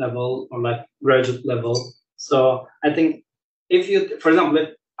undergraduate level or graduate level. So I think if you, for example, if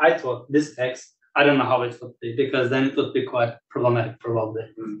I taught this text, I don't know how it would be, because then it would be quite problematic probably.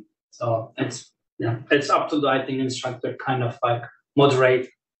 So it's up to the, I think, instructor kind of moderate,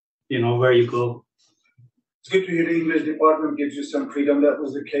 where you go. It's good to hear the English department gives you some freedom. That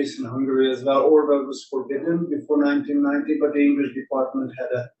was the case in Hungary as well. Orwell was forbidden before 1990, but the English department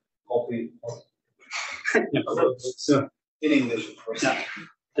had a copy of in English, of course. Yeah.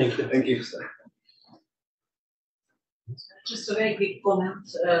 Thank you. Thank you, sir. Just a very quick comment.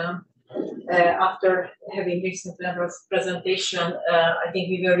 after having listened to Emrah's presentation, I think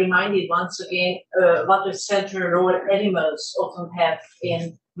we were reminded once again what a central role animals often have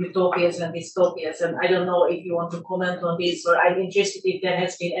in utopias and dystopias. And I don't know if you want to comment on this, or I'm interested if there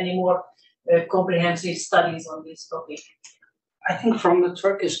has been any more comprehensive studies on this topic. I think from the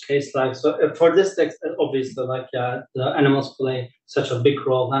Turkish case, like, so for this text, obviously, like, yeah, the animals play such a big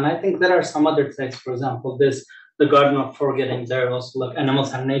role. And I think there are some other texts, for example, The Garden of Forgetting, there also, like,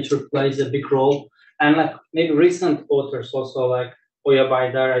 animals and nature plays a big role. And, like, maybe recent authors also, like, Oya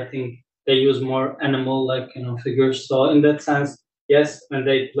Baydar, I think they use more animal, like, figures. So in that sense, yes, when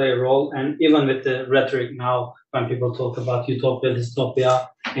they play a role, and even with the rhetoric now, when people talk about utopia, dystopia,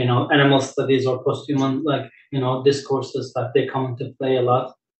 animal studies or post-human, like, discourses, that they come into play a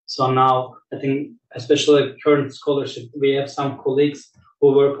lot. So now I think, especially current scholarship, we have some colleagues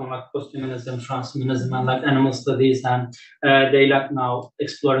who work on like post-humanism, transhumanism, and like animal studies, and they like now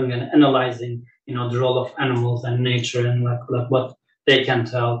exploring and analyzing, the role of animals and nature, and like what they can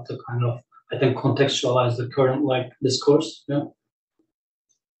tell to kind of, I think, contextualize the current like discourse. Yeah.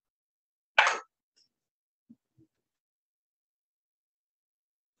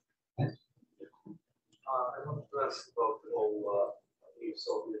 I want to ask about the whole new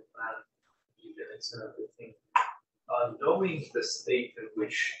Soviet plan, eugenics and everything. Knowing the state in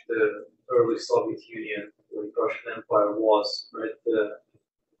which the early Soviet Union or the Russian Empire was, right, the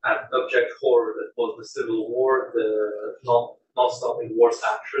abject horror that was the Civil War, the non-stopping wars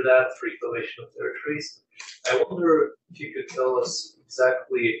after that, reclamation of territories, I wonder if you could tell us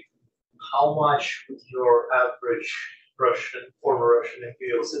exactly how much would your average former Russian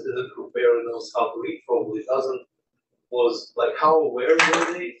imperial citizen who barely knows how to read, probably doesn't, was like, how aware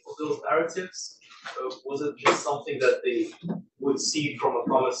were they of those narratives? Was it just something that they would see from a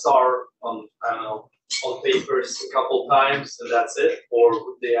commissar on, I don't know, on papers a couple times and that's it? Or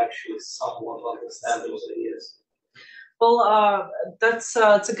would they actually somewhat understand those ideas? Well, that's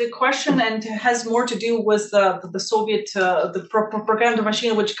it's a good question, and has more to do with the Soviet the propaganda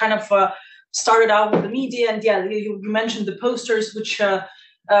machine, which kind of started out with the media. And yeah, you mentioned the posters, which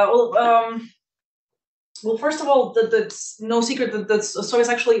well, first of all, that's no secret that the Soviets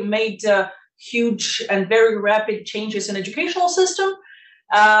actually made huge and very rapid changes in educational system,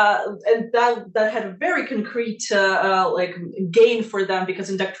 and that had a very concrete like gain for them, because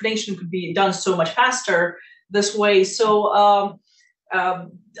indoctrination could be done so much faster this way. So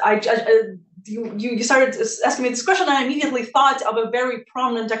you started asking me this question, and I immediately thought of a very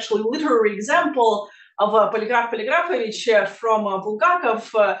prominent, actually literary example of Poligraf Poligrafovich from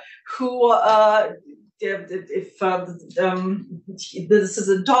Bulgakov, who this is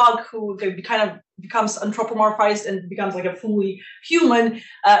a dog who kind of becomes anthropomorphized and becomes like a fully human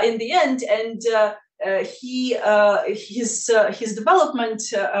in the end, and his development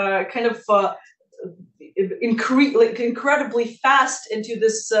kind of incredibly fast into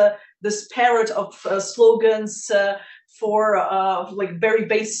this parrot of slogans for like very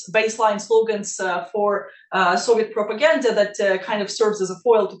baseline slogans for Soviet propaganda that kind of serves as a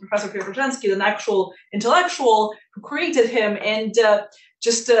foil to Professor Preobrazhensky, an actual intellectual who created him, and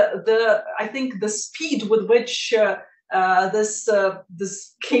just I think the speed with which this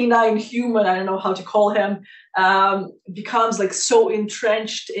canine human, I don't know how to call him, becomes like so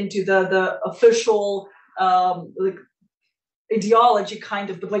entrenched into the official like ideology, kind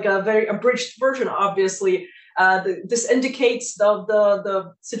of, but like a very abridged version, obviously. This indicates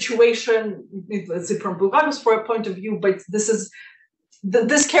the situation from Bulgakov's point of view, but this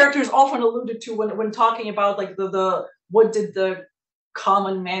character is often alluded to when talking about like the what did the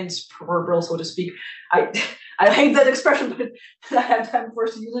common man's proverbial, so to speak. I hate that expression, but I have time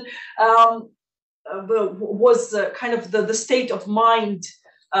first to use it. Was kind of the state of mind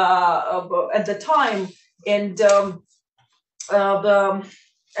at the time, and the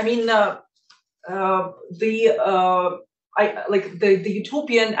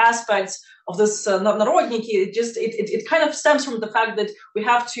utopian aspects of this Narodniki, it kind of stems from the fact that we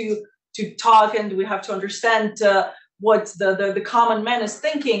have to talk and we have to understand what the common man is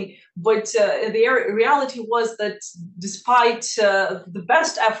thinking. But the reality was that despite the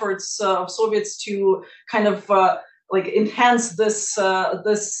best efforts of Soviets to kind of like enhance this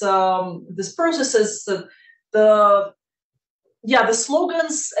processes, the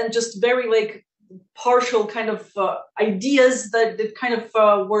slogans and just very like partial kind of ideas that kind of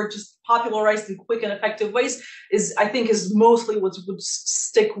were just popularized in quick and effective ways is mostly what would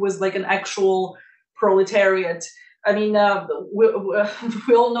stick with like an actual proletariat. I mean,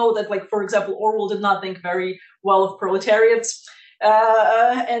 we all know that, like, for example, Orwell did not think very well of proletariats,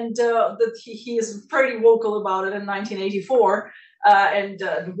 and that he is pretty vocal about it in 1984. and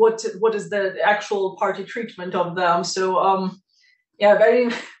what is the actual party treatment of them. So yeah,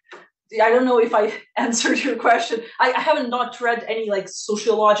 I don't know if I answered your question. I haven't not read any like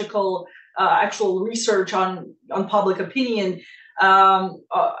sociological actual research on public opinion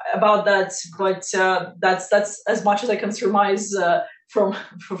about that, but that's as much as I can surmise from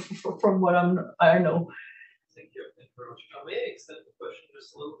what I know. Thank you. Thank you very much. May I extend the question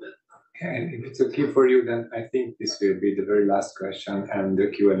just a little bit? And if it's okay for you, then I think this will be the very last question, and the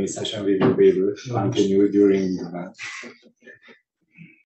Q&A session we will be able to continue during the